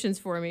the motions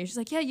for me. She's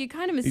like, yeah, you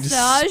kind of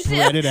massaged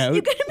spread it out?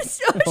 You kind of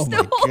massaged Oh, the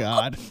my whole.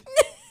 God.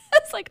 I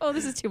was like, oh,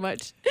 this is too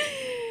much.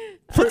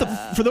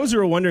 For those who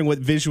are wondering what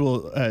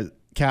visual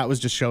Kat was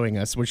just showing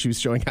us, when she was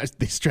showing how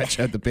they stretch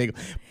out the bagel,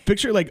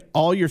 picture like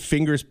all your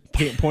fingers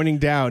pointing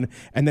down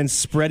and then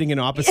spreading in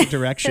opposite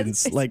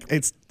directions. Like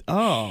it's,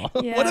 Yeah.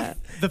 What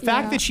if the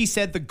fact that she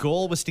said the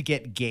goal was to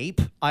get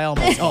gape? I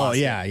almost lost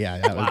it.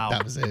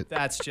 That was it.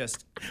 That's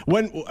just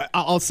When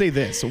I'll say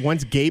this,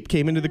 once Gape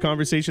came into the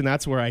conversation,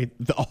 that's where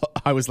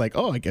I was like,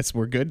 oh, I guess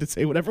we're good to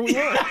say whatever we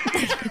want.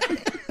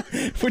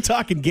 If we're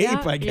talking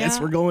Gape, I guess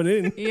we're going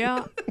in.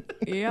 Yeah,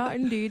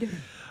 indeed.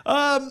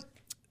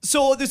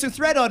 So there's a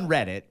thread on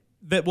Reddit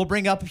that we'll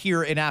bring up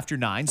here in After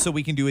 9 so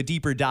we can do a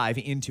deeper dive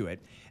into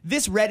it.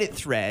 This Reddit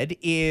thread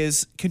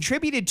is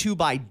contributed to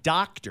by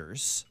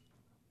doctors.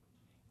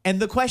 And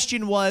the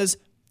question was,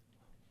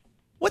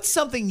 what's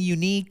something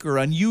unique or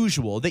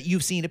unusual that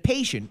you've seen a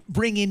patient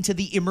bring into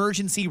the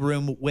emergency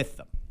room with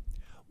them?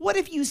 What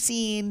have you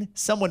seen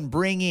someone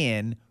bring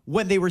in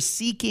when they were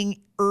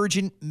seeking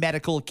urgent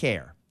medical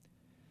care?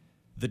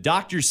 The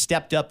doctors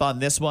stepped up on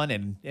this one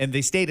and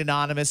they stayed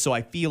anonymous, so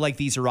I feel like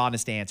these are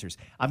honest answers.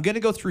 I'm going to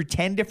go through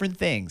 10 different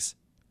things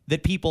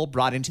that people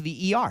brought into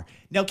the ER.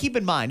 Now, keep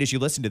in mind, as you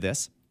listen to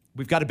this,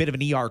 we've got a bit of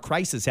an ER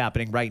crisis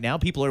happening right now.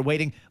 People are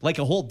waiting like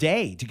a whole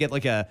day to get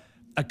like a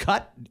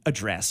cut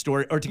addressed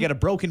or to get a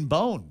broken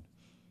bone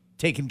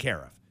taken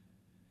care of.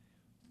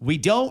 We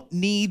don't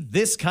need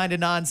this kind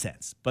of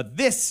nonsense, but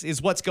this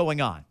is what's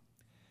going on.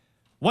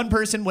 One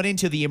person went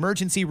into the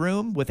emergency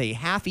room with a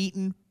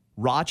half-eaten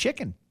raw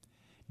chicken.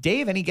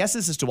 Dave, any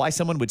guesses as to why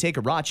someone would take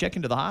a raw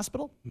chicken to the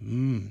hospital?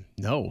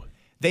 No.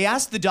 They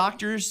asked the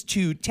doctors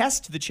to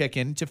test the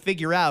chicken to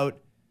figure out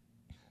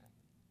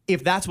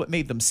if that's what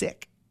made them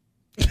sick.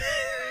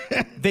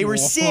 They were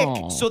sick,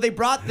 so they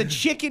brought the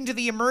chicken to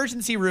the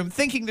emergency room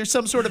thinking there's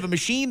some sort of a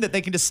machine that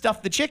they can just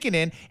stuff the chicken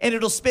in and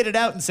it'll spit it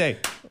out and say,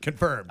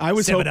 confirmed,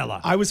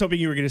 salmonella. I was hoping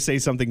you were going to say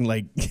something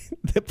like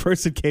the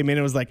person came in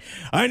and was like,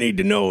 I need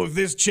to know if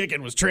this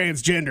chicken was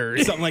transgender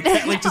or something like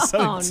that. Like just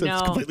something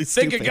completely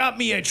stupid. Think it got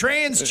me a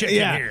trans chicken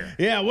here.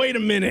 Yeah, wait a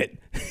minute.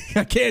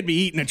 I can't be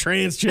eating a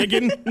trans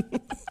chicken.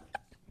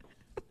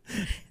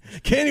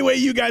 Any way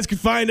you guys can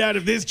find out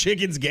if this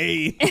chicken's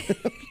gay.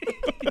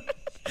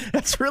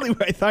 That's really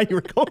where I thought you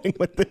were going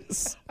with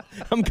this.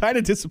 I'm kind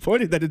of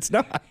disappointed that it's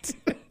not.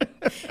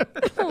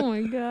 Oh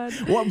my God.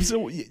 Well,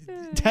 so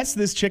test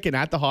this chicken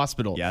at the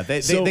hospispital. Yeah,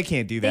 they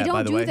can't do that, They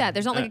by the don't way. do that.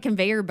 There's not like a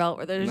conveyor belt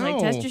where there's like,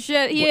 No. test your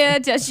shit here,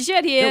 test your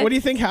shit here. Yeah, what do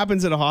you think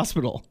happens at a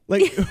hospital?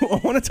 Like,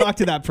 I want to talk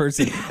to that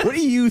person. What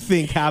do you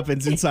think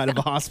happens inside of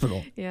a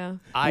hospital? Yeah.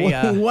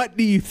 What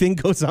do you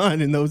think goes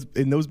on in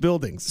those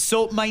buildings?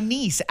 So my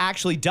niece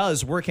actually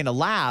does work in a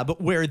lab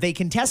where they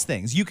can test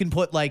things. You can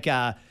put like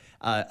a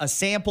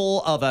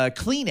sample of a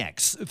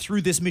Kleenex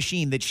through this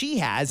machine that she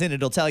has, and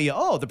it'll tell you,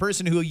 oh, the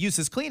person who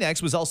uses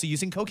Kleenex was also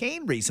using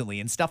cocaine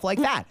recently and stuff like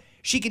that.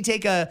 She can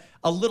take a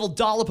little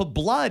dollop of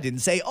blood and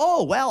say,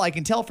 oh, well, I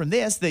can tell from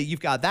this that you've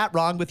got that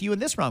wrong with you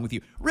and this wrong with you.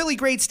 Really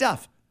great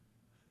stuff.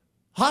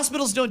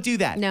 Hospitals don't do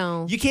that.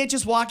 No. You can't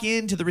just walk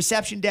into the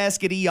reception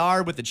desk at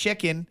ER with the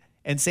chicken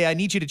and say, I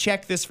need you to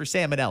check this for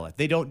salmonella.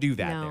 They don't do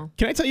that there.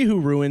 Can I tell you who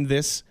ruined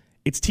this?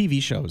 It's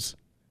TV shows.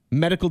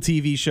 Medical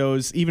TV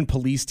shows, even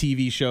police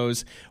TV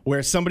shows,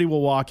 where somebody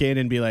will walk in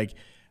and be like,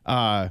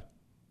 I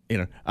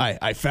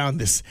found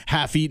this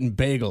half-eaten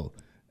bagel.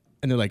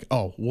 And they're like,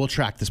 oh, we'll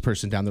track this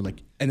person down. They're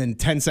like, and then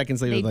 10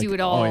 seconds later, They they're do like,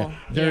 it all. Oh,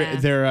 yeah.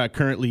 They're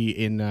currently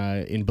in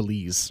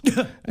Belize.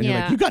 And you're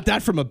like, you got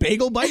that from a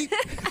bagel bite?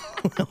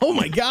 Oh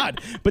my God.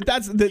 But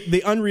that's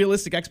the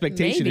unrealistic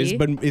expectation has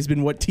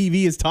been what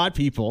TV has taught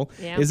people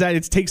is that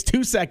it takes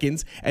 2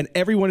 seconds and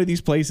every one of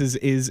these places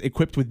is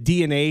equipped with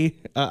DNA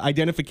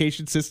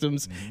identification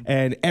systems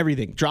and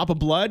everything. Drop of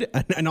blood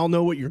and I'll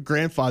know what your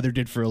grandfather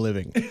did for a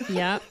living.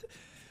 Yeah.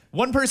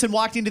 One person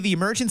walked into the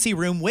emergency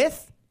room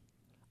with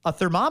a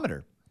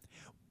thermometer.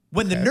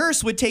 When the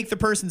nurse would take the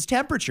person's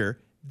temperature,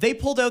 they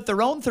pulled out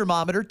their own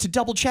thermometer to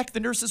double check the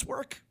nurse's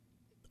work.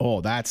 Oh,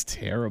 that's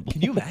terrible.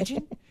 Can you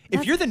imagine?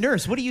 If you're the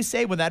nurse, what do you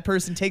say when that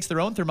person takes their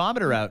own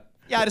thermometer out?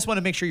 Yeah, I just want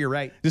to make sure you're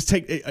right.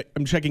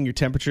 I'm checking your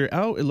temperature.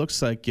 Oh, it looks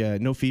like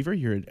no fever.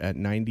 You're at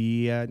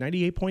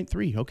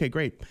 98.3. Okay,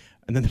 great.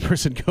 And then the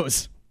person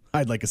goes,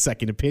 I'd like a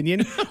second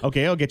opinion.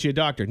 Okay, I'll get you a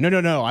doctor.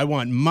 No. I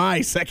want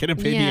my second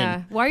opinion.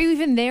 Yeah. Why are you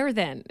even there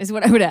then, is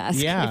what I would ask.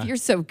 Yeah. If you're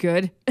so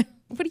good.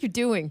 What are you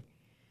doing?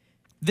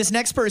 This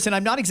next person,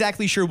 I'm not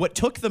exactly sure what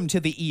took them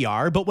to the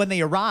ER, but when they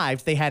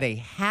arrived, they had a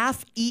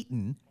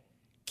half-eaten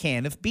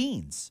can of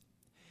beans.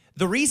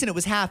 The reason it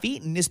was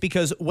half-eaten is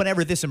because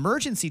whenever this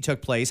emergency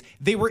took place,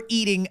 they were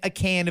eating a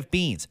can of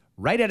beans.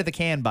 Right out of the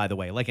can, by the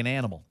way, like an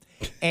animal.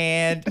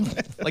 and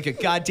like a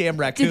goddamn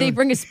raccoon. Did they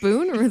bring a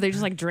spoon or were they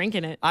just like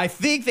drinking it? I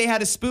think they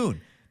had a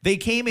spoon. They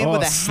came in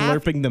with a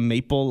slurping the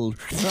maple,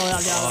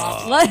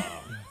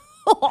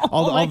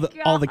 Oh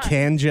all the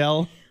can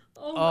gel.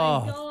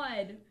 Oh my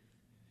God.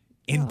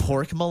 in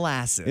pork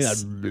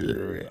molasses.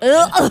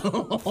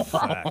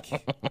 Fuck.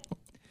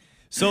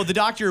 So the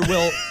doctor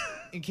will,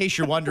 in case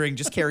you're wondering,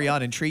 just carry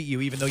on and treat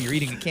you even though you're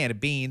eating a can of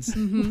beans.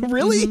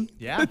 Really?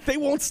 Yeah. They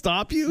won't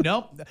stop you?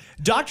 Nope.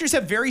 Doctors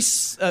have very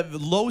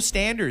low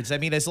standards. I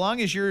mean, as long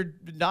as you're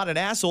not an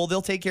asshole,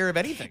 they'll take care of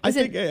anything. I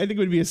think it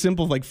would be a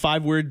simple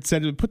 5-word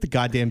sentence. Put the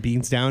goddamn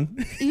beans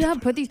down. Yeah,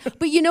 put these.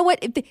 But you know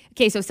what?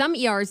 Okay, so some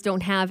ERs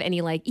don't have any,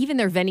 even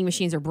their vending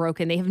machines are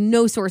broken. They have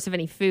no source of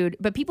any food.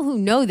 But people who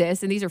know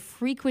this, and these are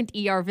frequent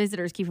ER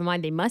visitors, keep in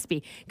mind they must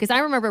be. Because I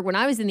remember when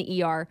I was in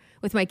the ER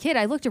with my kid,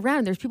 I looked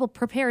around, there's people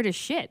prepared as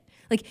shit.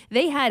 Like,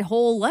 they had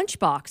whole lunch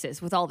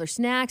boxes with all their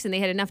snacks, and they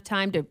had enough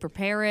time to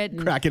prepare it.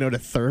 And, cracking out a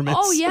thermos.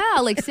 oh,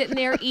 yeah, like sitting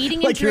there eating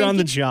and like drinking. you're on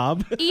the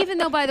job. Even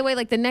though, by the way,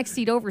 the next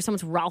seat over,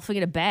 someone's ralphing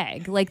in a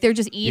bag. Like, they're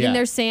just eating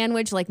their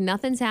sandwich like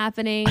nothing's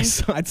happening.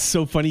 It's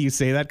so funny you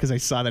say that because I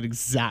saw that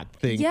exact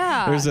thing.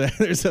 Yeah.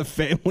 There's a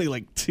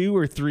family, 2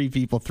 or 3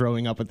 people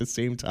throwing up at the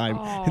same time.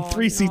 And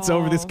 3 seats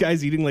over, this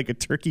guy's eating like a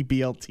turkey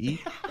BLT.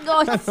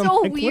 Oh, it's so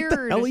Like, weird.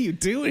 what the hell are you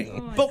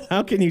doing? But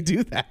how can you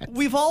do that?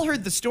 We've all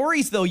heard the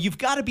stories, though. You've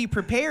got to be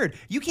prepared.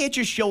 You can't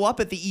just show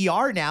up at the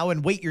ER now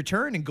and wait your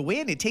turn and go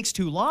in. It takes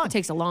too long. It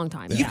takes a long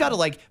time. You've got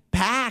to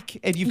pack,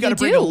 and you've got to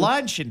You bring do. a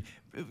lunch and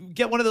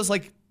get one of those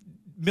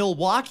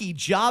Milwaukee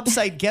job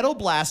site ghetto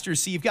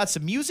blasters so you've got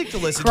some music to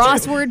listen to.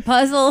 Crossword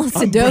puzzle,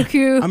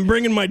 Sudoku. I'm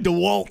bringing my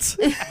DeWalt.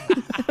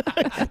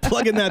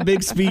 Plug in that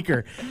big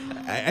speaker.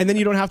 And then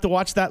you don't have to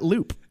watch that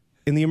loop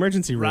in the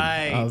emergency room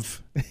Right.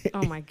 of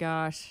Oh my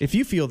gosh. if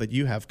you feel that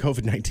you have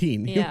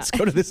COVID-19, you Yeah. just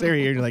go to this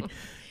area and you're like,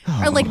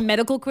 Or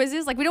medical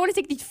quizzes. We don't want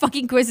to take these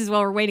fucking quizzes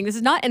while we're waiting. This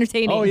is not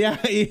entertaining. oh yeah,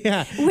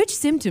 yeah. Which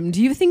symptom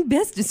do you think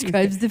best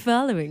describes the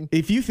following?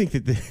 If you think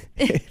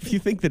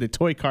that a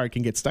toy car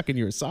can get stuck in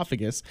your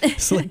esophagus,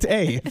 select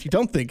A. If you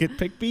don't think it,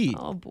 pick B.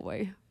 Oh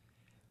boy.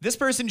 This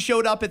person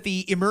showed up at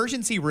the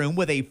emergency room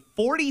with a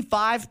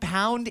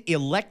 45-pound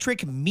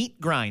electric meat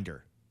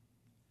grinder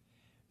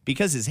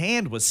because his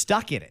hand was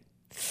stuck in it.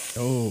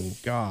 Oh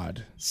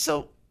God.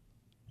 So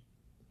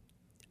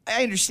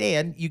I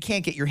understand you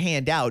can't get your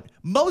hand out.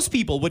 Most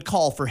people would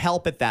call for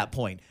help at that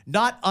point,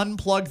 not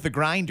unplug the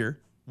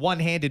grinder,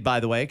 one-handed, by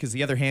the way, because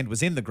the other hand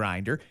was in the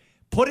grinder,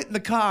 put it in the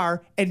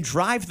car, and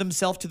drive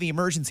themselves to the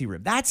emergency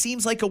room. That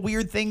seems like a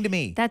weird thing to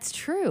me. That's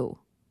true.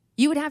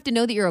 You would have to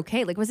know that you're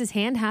okay. Was his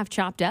hand half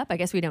chopped up? I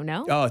guess we don't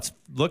know. Oh,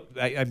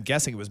 I'm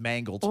guessing it was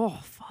mangled. Oh,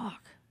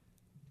 fuck.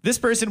 This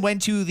person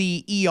went to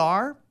the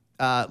ER,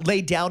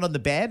 laid down on the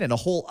bed, and a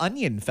whole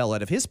onion fell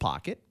out of his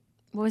pocket.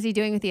 What was he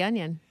doing with the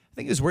onion? I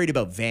think he was worried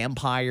about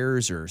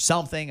vampires or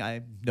something. I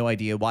have no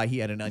idea why he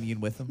had an onion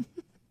with him.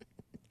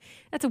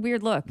 That's a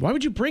weird look. Why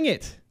would you bring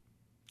it?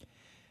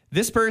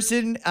 This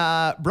person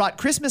brought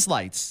Christmas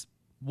lights,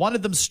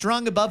 wanted them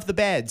strung above the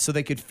bed so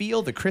they could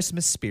feel the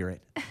Christmas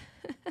spirit.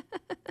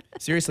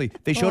 Seriously,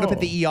 they showed up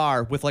at the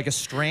ER with a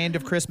strand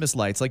of Christmas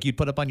lights like you'd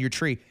put up on your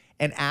tree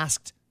and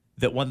asked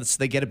that once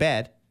they get a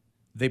bed,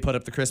 they put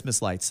up the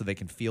Christmas lights so they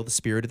can feel the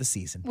spirit of the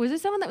season. Was there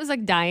someone that was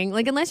dying?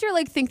 Unless you're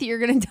think that you're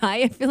going to die,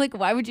 I feel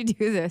why would you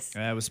do this?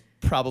 That was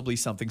probably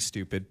something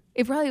stupid.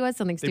 It probably was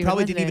something They stupid.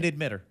 probably wasn't didn't even it?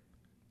 admit her.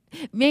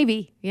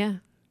 Maybe, yeah.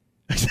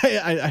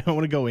 I don't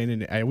want to go in,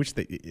 and I wish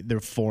that their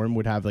form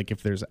would have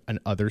if there's an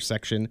other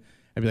section,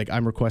 I'd be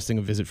I'm requesting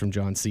a visit from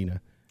John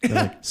Cena.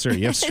 They're sir,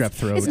 you have strep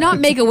throat. It's not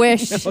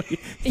Make-A-Wish.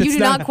 You do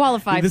not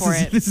qualify for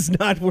it. This is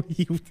not where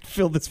you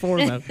fill this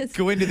form out.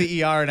 Go into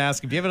the ER and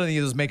ask him, do you have any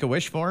of those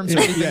Make-A-Wish forms?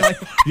 Yeah.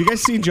 You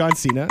guys seen John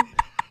Cena?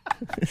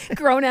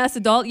 Grown-ass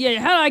adult. Yeah,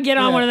 how do I get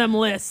on one of them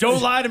lists?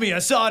 Don't lie to me. I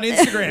saw on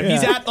Instagram.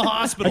 He's at the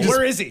hospital.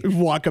 Where is he?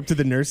 Walk up to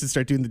the nurse and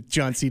start doing the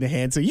John Cena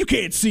hand. Say, you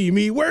can't see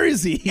me. Where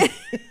is he?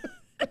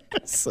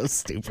 So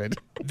stupid.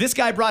 This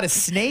guy brought a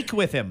snake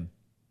with him.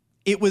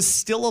 It was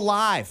still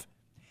alive.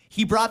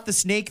 He brought the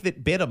snake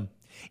that bit him.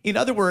 In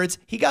other words,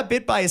 he got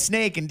bit by a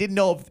snake and didn't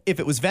know if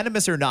it was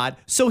venomous or not,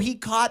 so he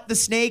caught the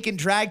snake and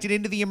dragged it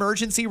into the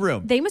emergency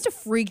room. They must have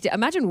freaked out.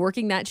 Imagine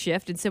working that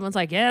shift and someone's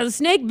like, yeah, the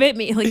snake bit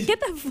me.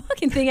 Get the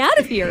fucking thing out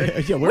of here.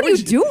 Yeah, what are you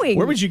doing?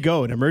 Where would you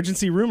go? An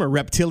emergency room or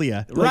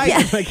Reptilia?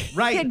 Right.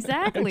 Right.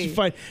 Exactly.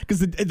 Because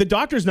the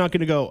doctor's not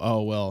going to go,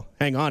 oh, well,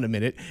 hang on a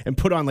minute, and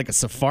put on a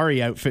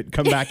safari outfit,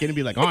 come back in and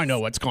be like, oh, I know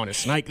what's called a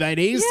snake that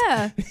is.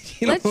 Yeah.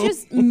 Let's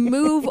just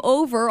move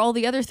over all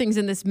the other things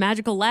in this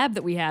magical lab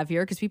that we have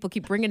here because people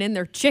keep bringing in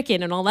their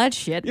chicken and all that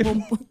shit.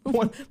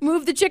 We'll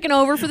move the chicken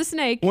over for the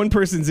snake. One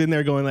person's in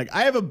there going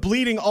I have a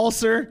bleeding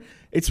ulcer.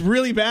 It's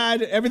really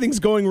bad. Everything's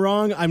going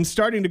wrong. I'm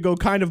starting to go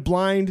kind of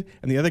blind.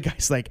 And the other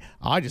guy's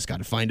I just got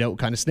to find out what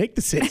kind of snake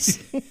this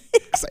is.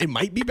 It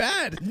might be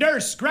bad.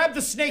 Nurse, grab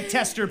the snake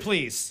tester,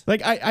 please.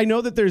 I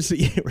know that there's...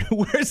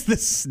 Where's the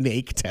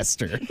snake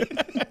tester?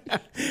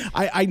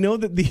 I know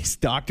that these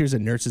doctors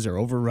and nurses are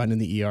overrun in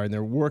the ER and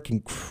they're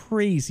working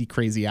crazy,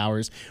 crazy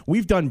hours.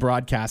 We've done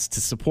broadcasts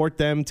to support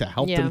them, to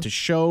help them, to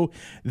show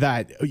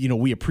that,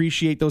 we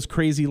appreciate those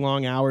crazy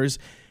long hours.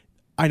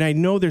 And I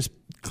know there's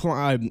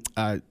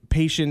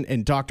patient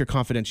and doctor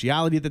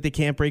confidentiality that they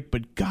can't break,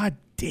 but God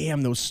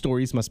damn, those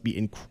stories must be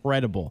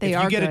incredible. They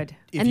are good.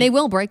 And they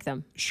will break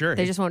them. Sure.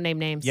 They just won't name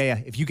names. Yeah.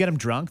 If you get them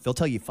drunk, they'll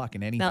tell you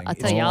fucking anything. I'll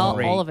tell you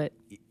all of it.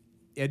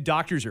 And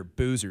doctors are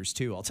boozers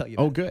too, I'll tell you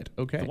that. Oh, good.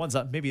 Okay. The ones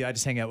maybe I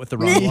just hang out with the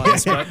wrong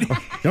ones, but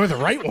no, the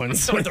right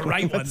ones. Or the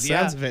right ones,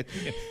 yeah. Sounds of it.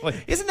 Well,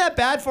 isn't that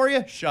bad for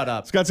you? Shut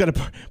up. Scott's got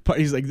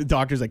he's like, the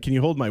doctor's like, can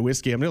you hold my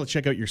whiskey? I'm going to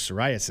check out your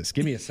psoriasis.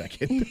 Give me a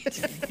second.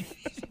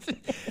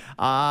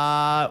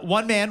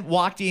 One man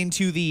walked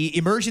into the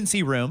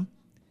emergency room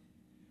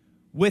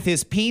with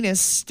his penis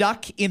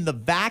stuck in the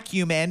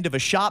vacuum end of a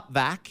shop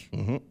vac.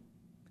 Mm-hmm.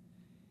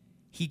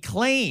 He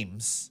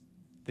claims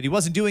that he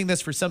wasn't doing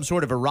this for some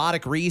sort of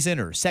erotic reason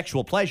or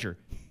sexual pleasure.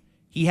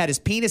 He had his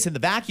penis in the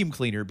vacuum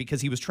cleaner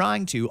because he was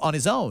trying to, on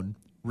his own,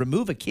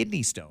 remove a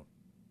kidney stone.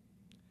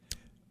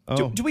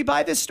 Oh. Do we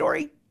buy this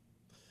story?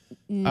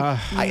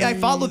 I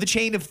follow the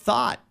chain of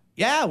thought.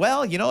 Yeah,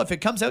 well, if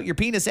it comes out your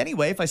penis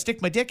anyway, if I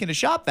stick my dick in a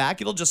shop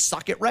vac, it'll just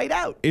suck it right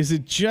out. Is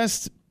it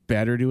just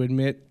better to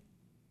admit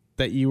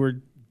that you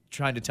were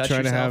trying to touch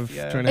trying yourself?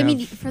 to have? I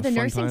mean, for the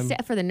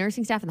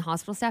nursing staff and the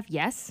hospital staff,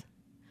 yes.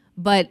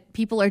 But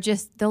people are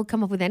they'll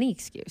come up with any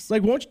excuse.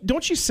 Like,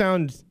 don't you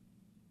sound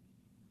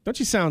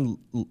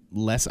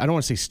less, I don't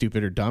want to say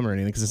stupid or dumb or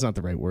anything because it's not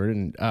the right word,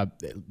 and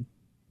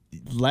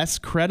less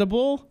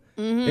credible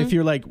if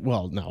you're like,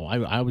 well, no,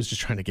 I was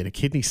just trying to get a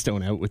kidney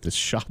stone out with this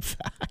shop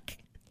vac.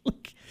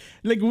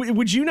 Like,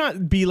 would you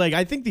not be like,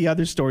 I think the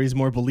other story is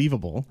more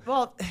believable.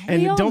 Well,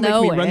 and don't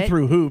make me run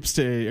through hoops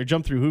or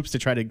jump through hoops to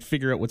try to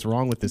figure out what's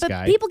wrong with this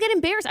guy. People get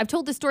embarrassed. I've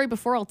told this story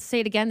before. I'll say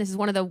it again. This is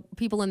one of the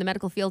people in the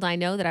medical field I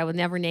know that I would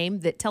never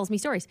name that tells me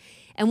stories.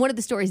 And one of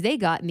the stories they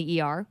got in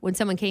the ER when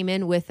someone came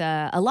in with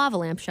a lava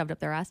lamp shoved up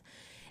their ass,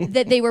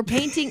 that they were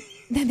painting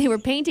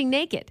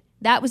naked.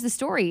 That was the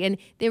story. And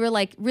they were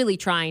like really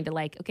trying to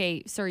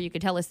okay, sir, you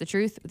could tell us the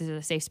truth. This is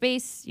a safe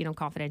space,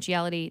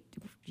 confidentiality.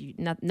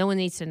 No one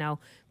needs to know.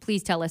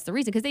 Please tell us the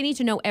reason. Because they need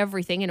to know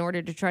everything in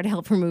order to try to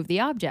help remove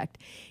the object.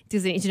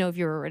 Because they need to know if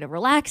you're in a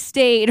relaxed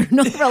state or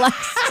not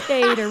relaxed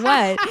state or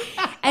what.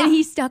 And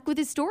he stuck with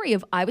his story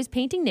of, I was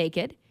painting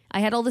naked.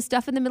 I had all this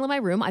stuff in the middle of my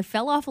room. I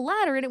fell off a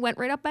ladder and it went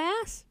right up my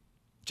ass.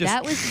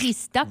 He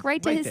stuck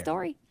right to his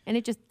story. And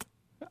it just...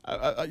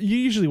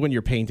 usually when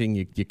you're painting,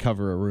 you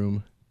cover a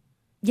room.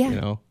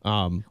 Yeah.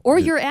 Or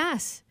your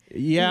ass.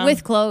 Yeah.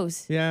 With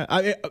clothes. Yeah.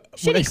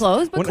 Shitty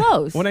clothes, but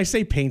clothes. When I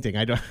say painting,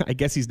 I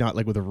guess he's not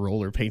like with a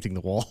roller painting the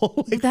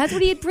wall. That's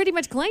what he had pretty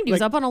much claimed. He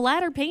was up on a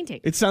ladder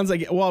painting. It sounds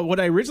like, what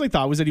I originally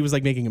thought was that he was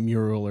like making a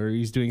mural or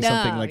he's doing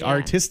something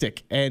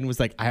artistic and was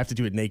like, I have to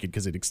do it naked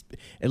because it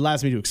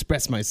allows me to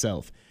express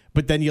myself.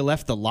 But then you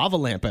left the lava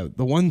lamp out.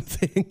 The one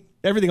thing,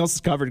 everything else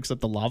is covered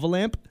except the lava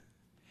lamp.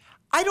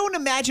 I don't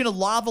imagine a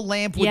lava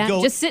lamp would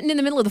go... just sitting in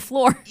the middle of the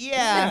floor.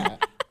 Yeah.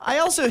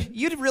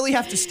 You'd really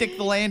have to stick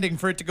the landing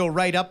for it to go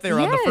right up there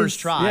on the first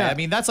try. Yeah. I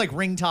mean, that's like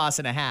ring toss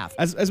and a half.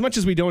 As much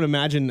as we don't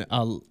imagine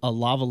a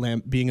lava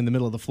lamp being in the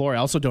middle of the floor, I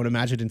also don't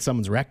imagine it in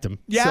someone's rectum.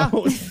 Yeah.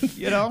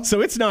 So,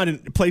 so it's not in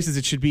places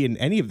it should be in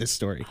any of this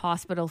story.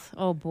 Hospitals.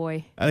 Oh,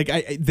 boy. Like,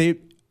 they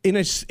in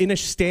a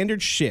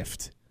standard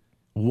shift,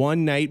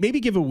 one night, maybe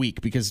give a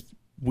week because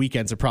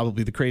weekends are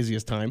probably the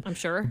craziest time. I'm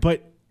sure.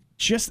 But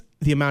just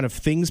the amount of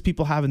things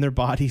people have in their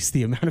bodies,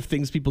 the amount of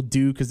things people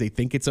do because they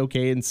think it's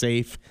okay and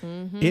safe,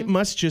 it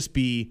must just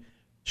be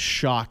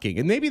shocking.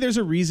 And maybe there's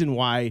a reason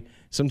why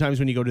sometimes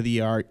when you go to the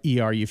ER,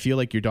 you feel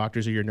like your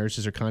doctors or your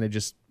nurses are kind of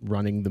just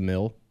running the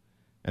mill.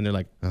 And they're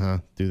like,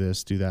 do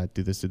this, do that,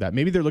 do this, do that.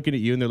 Maybe they're looking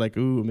at you and they're like,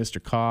 ooh,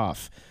 Mr.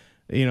 Cough.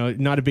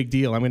 Not a big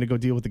deal. I'm going to go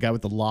deal with the guy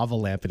with the lava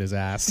lamp in his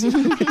ass. Need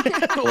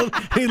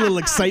a little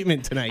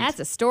excitement tonight.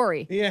 That's a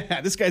story. Yeah,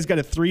 this guy's got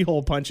a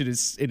 3-hole punch in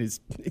his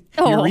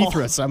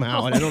urethra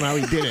somehow, and I don't know how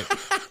he did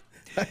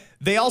it.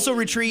 They also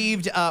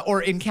retrieved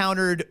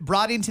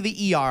brought into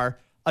the ER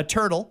a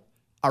turtle,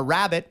 a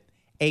rabbit,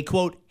 a,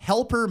 quote,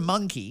 helper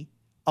monkey,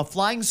 a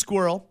flying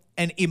squirrel,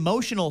 an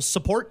emotional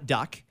support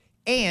duck,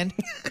 and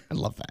I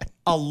love that,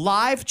 a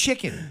live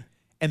chicken.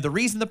 And the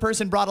reason the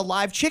person brought a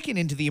live chicken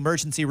into the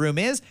emergency room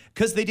is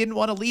because they didn't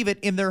want to leave it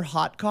in their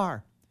hot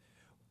car.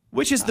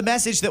 Which is the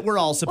message that we're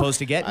all supposed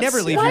to get.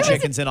 Never leave your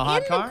chickens in a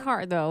hot car. The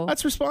car, though.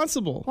 That's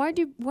responsible. Why'd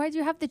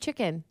you have the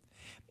chicken?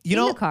 In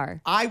the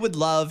car. I would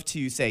love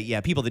to say,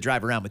 people that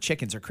drive around with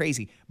chickens are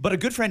crazy. But a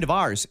good friend of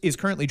ours is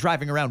currently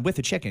driving around with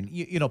a chicken.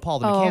 Paul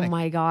the mechanic. Oh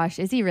my gosh,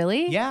 is he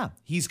really? Yeah,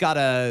 he's got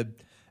a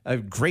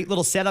great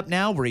little setup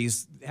now where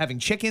he's having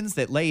chickens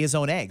that lay his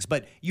own eggs,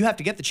 but you have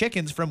to get the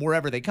chickens from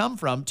wherever they come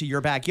from to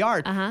your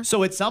backyard.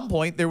 So at some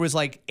point there was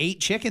like 8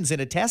 chickens in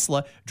a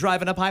Tesla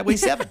driving up Highway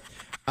 7.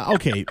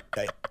 Okay,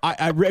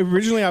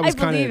 originally I was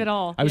kind believe it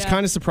all. I was Yeah.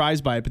 kind of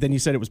surprised by it, but then you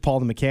said it was Paul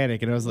the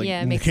mechanic, and I was like,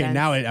 Yeah, it makes okay, sense.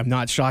 now I'm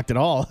not shocked at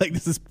all. Like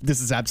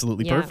this is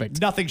absolutely Yeah. perfect.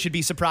 Nothing should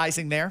be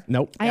surprising there.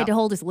 Nope, I had to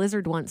hold his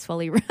lizard once while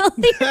he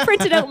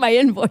printed out my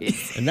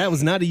invoice. and that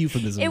was not a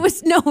euphemism. It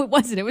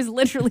wasn't. It was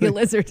literally a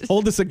lizard.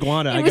 Hold this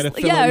iguana. I It was, gotta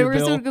fill out it your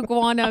was bill. an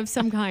iguana of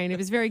some kind. It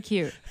was very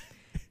cute.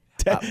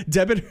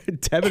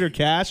 Debit or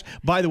cash.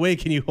 By the way,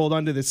 can you hold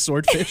on to this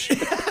swordfish?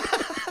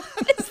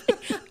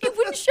 It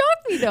wouldn't shock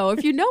me though.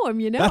 If you know him,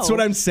 you know. That's what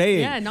I'm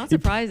saying. Yeah, not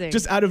surprising.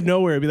 Just out of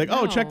nowhere, be like,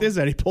 oh, check No. this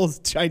out. He pulls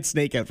a giant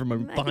snake out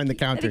from behind the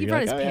counter. I think he You're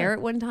brought like, his "Oh, yeah."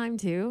 parrot one time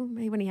too.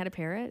 Maybe when he had a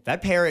parrot.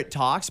 That parrot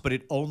talks, but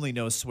it only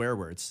knows swear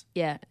words.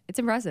 Yeah, it's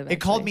impressive. It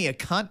called me a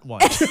cunt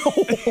once.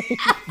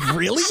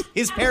 Really?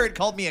 His parrot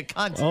called me a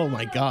cunt. Oh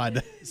my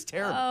god. It's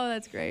terrible. Oh,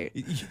 that's great.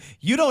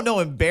 You don't know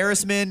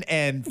embarrassment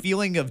and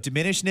feeling of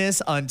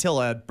diminishedness until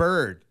a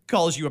bird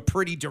calls you a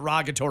pretty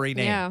derogatory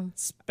name. Yeah.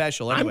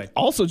 Special. Anyway. I'm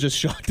also just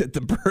shocked that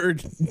the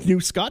bird knew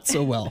Scott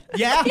so well.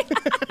 Yeah?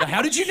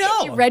 How did you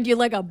know? Read you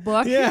like a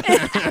book. Yeah.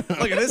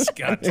 Look at this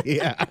cunt.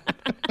 Yeah.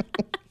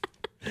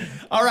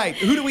 All right.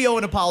 Who do we owe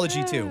an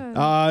apology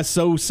to?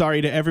 So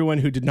sorry to everyone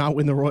who did not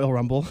win the Royal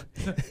Rumble.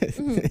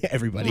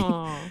 Everybody.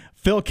 Aw.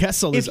 Phil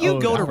Kessel is If you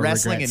owed go to our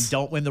wrestling regrets. and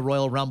don't win the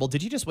Royal Rumble,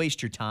 did you just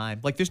waste your time?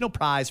 Like, there's no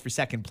prize for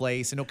second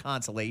place and no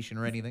consolation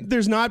or anything.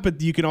 There's not,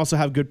 but you can also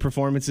have good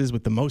performances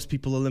with the most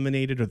people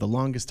eliminated or the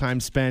longest time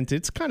spent.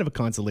 It's kind of a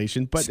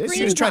consolation, but You're it's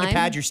just trying to time.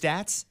 pad your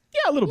stats?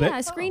 yeah, a little bit.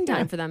 Yeah, screen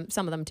time for them.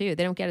 Some of them too.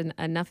 They don't get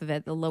enough of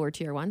it. The lower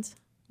tier ones,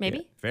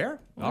 maybe.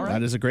 Fair. All right.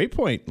 That is a great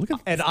point. Look at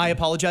And I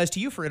apologize to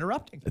you for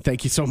interrupting.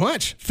 Thank you so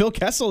much. Phil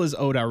Kessel is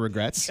owed our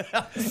regrets.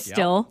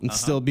 Still. And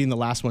still being the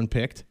last one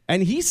picked.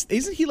 And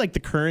isn't he like the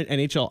current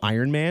NHL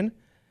Iron Man?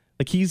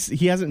 Like he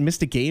hasn't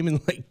missed a game in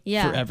like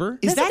Yeah. forever.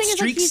 Is That's the that thing is, like,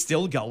 streak he's-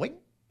 still going?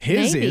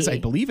 His Maybe. is, I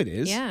believe it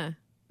is. Yeah.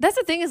 That's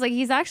the thing is like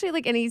he's actually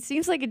like, and he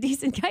seems like a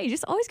decent guy. He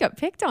just always got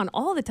picked on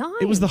all the time.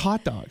 It was the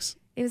hot dogs.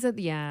 It was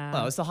yeah.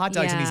 Well, it's the hot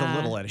dogs and he's a Yeah.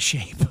 little out of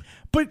shape.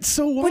 But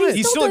so what?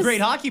 He's still a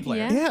great hockey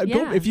player.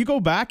 Yeah. If you go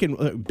back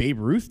and Babe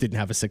Ruth didn't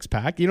have a six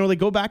pack. You know, like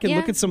go back and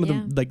look Yeah, at some of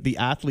yeah. the like the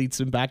athletes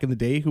in back in the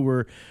day who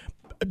were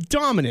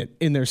dominant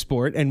in their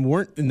sport and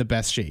weren't in the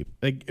best shape.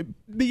 Like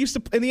they used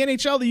to in the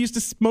NHL, they used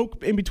to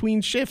smoke in between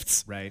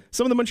shifts. Right.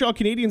 Some of the Montreal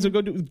Canadiens would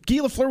go do. Guy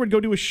Lafleur would go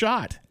do a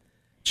shot,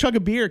 chug a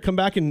beer, come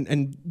back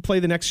and play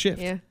the next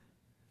shift. Yeah.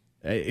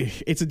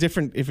 It's a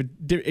different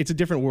it's a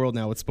different world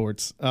now with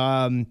sports.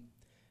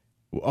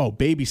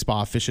 Baby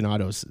spa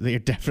aficionados, they are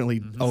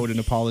definitely owed an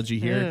apology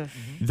here.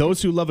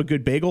 Those who love a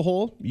good bagel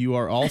hole, you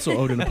are also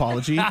owed an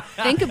apology.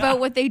 Think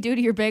about what they do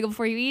to your bagel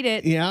before you eat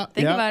it. Yeah,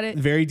 Think yeah. about it.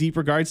 Very deep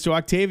regards to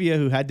Octavia,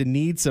 who had to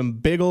knead some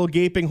big old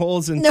gaping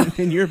holes in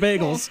your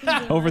bagels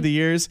over the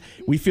years.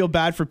 We feel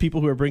bad for people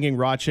who are bringing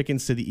raw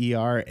chickens to the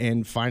ER.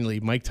 And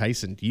finally, Mike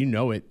Tyson, you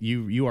know it.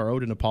 You are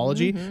owed an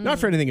apology, not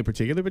for anything in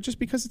particular, but just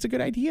because it's a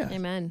good idea.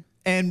 Amen.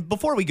 And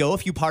before we go, a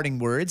few parting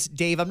words.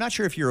 Dave, I'm not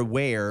sure if you're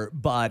aware,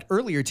 but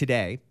earlier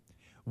today,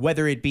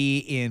 whether it be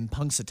in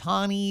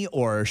Punxsutawney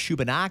or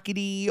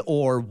Shubenacadie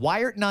or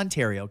Wyerton,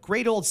 Ontario,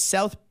 great old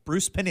South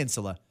Bruce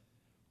Peninsula,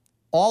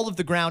 all of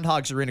the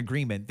groundhogs are in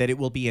agreement that it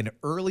will be an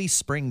early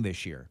spring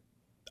this year.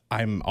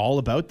 I'm all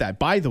about that.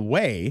 By the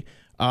way,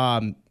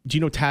 do you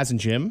know Taz and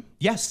Jim?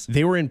 Yes.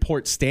 They were in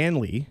Port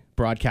Stanley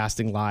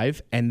broadcasting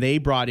live, and they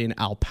brought in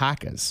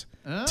alpacas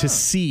to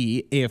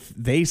see if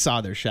they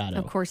saw their shadow.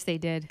 Of course they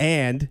did.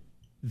 And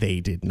they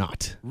did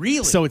not.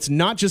 Really? So it's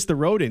not just the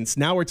rodents.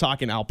 Now we're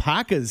talking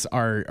alpacas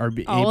are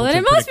able well, then to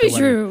it must predict be the weather.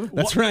 true.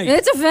 That's right.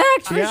 It's a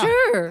fact for Yeah.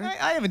 sure.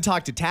 I haven't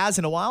talked to Taz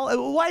in a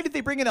while. Why did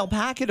they bring an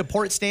alpaca to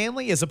Port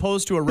Stanley as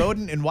opposed to a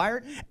rodent in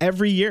Wyerton?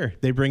 Every year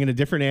they bring in a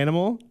different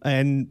animal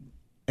and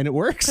it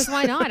works. Because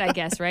why not, I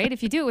guess, right?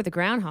 If you do it with a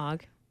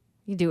groundhog,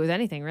 you do it with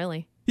anything,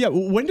 really. Yeah.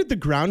 When did the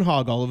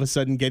groundhog all of a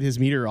sudden get his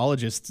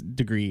meteorologist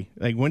degree?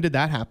 Like when did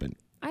that happen?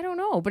 I don't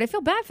know, but I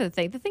feel bad for the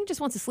thing. The thing just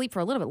wants to sleep for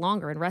a little bit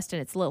longer and rest in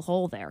its little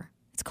hole there.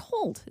 It's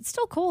cold. It's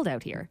still cold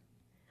out here.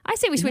 I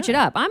say we switch it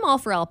up. I'm all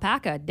for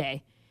alpaca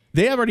day.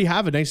 They already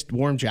have a nice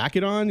warm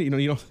jacket on. You don't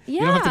have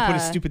to put a Yeah.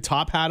 stupid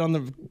top hat on the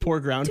poor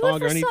Do it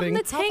groundhog for or something anything.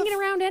 that's hanging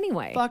around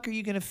anyway. Fuck, are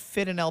you going to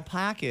fit an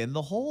alpaca in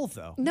the hole,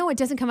 though? No, it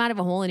doesn't come out of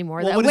a hole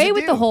anymore. Well, what does Away it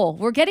with do? the hole.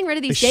 We're getting rid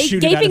of They these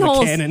shoot it out gaping of a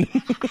holes. cannon.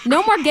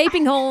 No more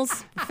gaping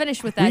holes. We're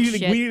finished with that we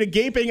shit. need a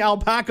gaping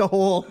alpaca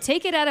hole.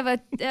 Take it out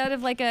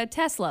of like a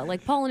Tesla,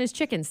 like Paul and his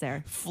chickens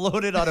there.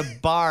 Floated on a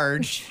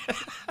barge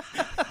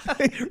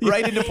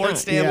right into Port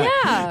Stanley.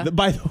 Yeah.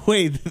 By the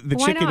way, the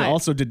Why chicken not?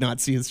 also did not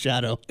see his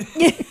shadow.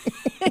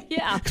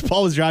 Yeah.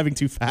 Paul was driving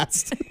too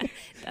fast.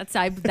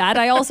 That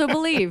I also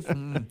believe.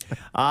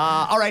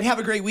 All right, have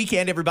a great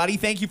weekend, everybody.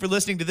 Thank you for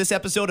listening to this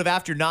episode of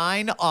After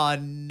 9.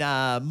 On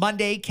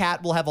Monday,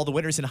 Kat will have all the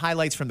winners and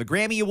highlights from the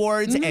Grammy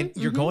Awards, and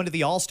you're going to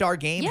the All-Star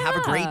Game. Have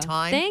a great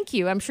time. Thank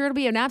you. I'm sure it'll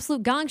be an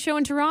absolute gong show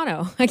in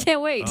Toronto. I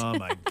can't wait. Oh,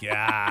 my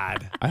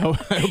God. I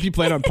hope you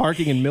plan on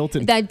parking in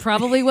Milton. I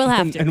probably will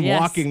have to. And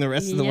walking the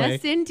rest of the way.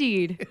 Yes,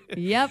 indeed.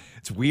 Yep.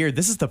 It's weird.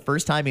 This is the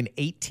first time in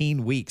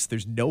 18 weeks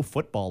there's no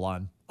football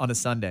on a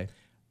Sunday.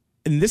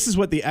 And this is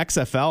what the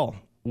XFL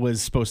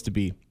was supposed to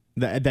be.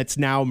 That's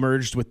now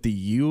merged with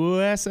the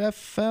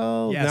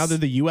USFL. Yes. Now they're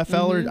the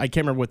UFL, or I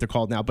can't remember what they're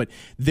called now, but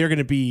they're going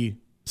to be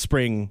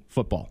spring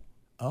football.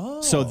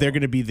 Oh. So they're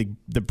going to be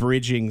the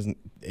bridging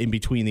in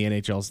between the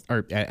NHL's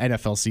or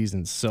NFL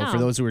seasons. So for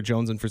those who are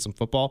jonesing for some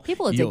football,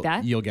 people will dig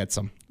that. You'll get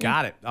some.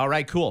 Got it. All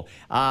right, cool.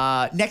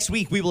 Next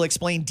week, we will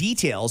explain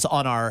details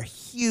on our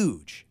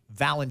huge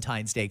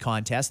Valentine's Day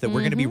contest that we're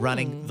going to be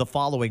running the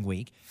following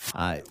week.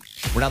 We're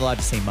not allowed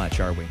to say much,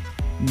 are we?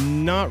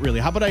 Not really.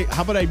 How about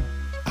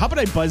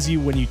I buzz you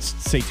when you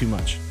say too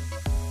much?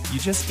 You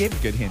just gave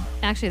a good hint.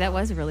 Actually, that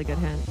was a really good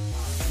hint.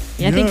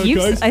 Yeah,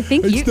 guys, I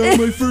think it's not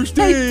my first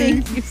day.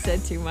 I think you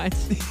said too much.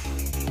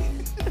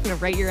 I'm gonna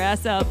write your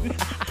ass up.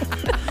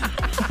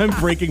 I'm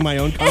breaking my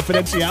own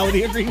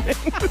confidentiality agreement.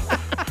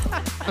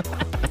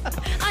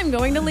 I'm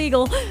going to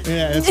legal.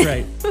 Yeah, that's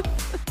right.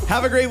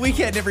 Have a great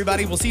weekend,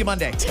 everybody. We'll see you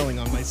Monday. Telling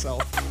on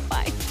myself.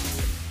 Bye.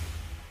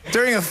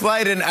 During a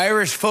flight, an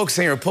Irish folk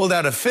singer pulled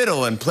out a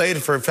fiddle and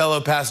played for fellow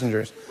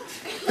passengers.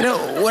 You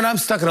know, when I'm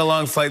stuck in a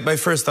long flight, my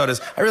first thought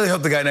is, I really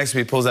hope the guy next to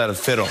me pulls out a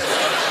fiddle.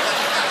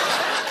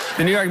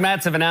 The New York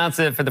Mets have announced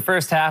that for the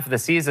first half of the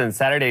season,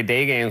 Saturday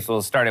day games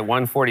will start at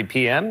 1:40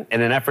 p.m.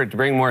 in an effort to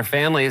bring more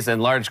families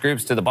and large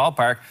groups to the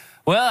ballpark.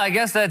 Well, I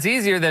guess that's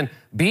easier than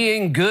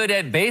being good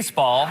at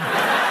baseball.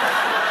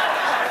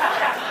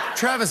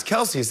 Travis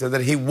Kelce said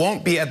that he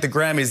won't be at the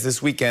Grammys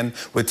this weekend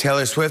with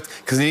Taylor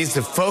Swift because he needs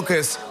to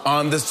focus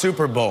on the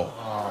Super Bowl.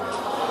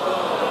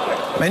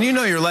 Man, you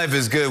know your life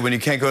is good when you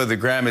can't go to the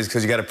Grammys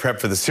because you got to prep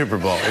for the Super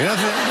Bowl. You know what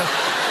I'm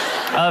saying?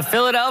 A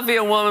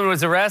Philadelphia woman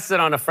was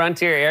arrested on a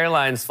Frontier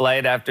Airlines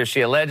flight after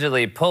she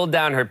allegedly pulled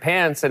down her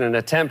pants in an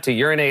attempt to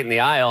urinate in the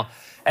aisle.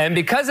 And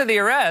because of the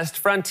arrest,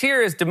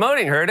 Frontier is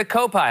demoting her to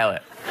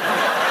co-pilot.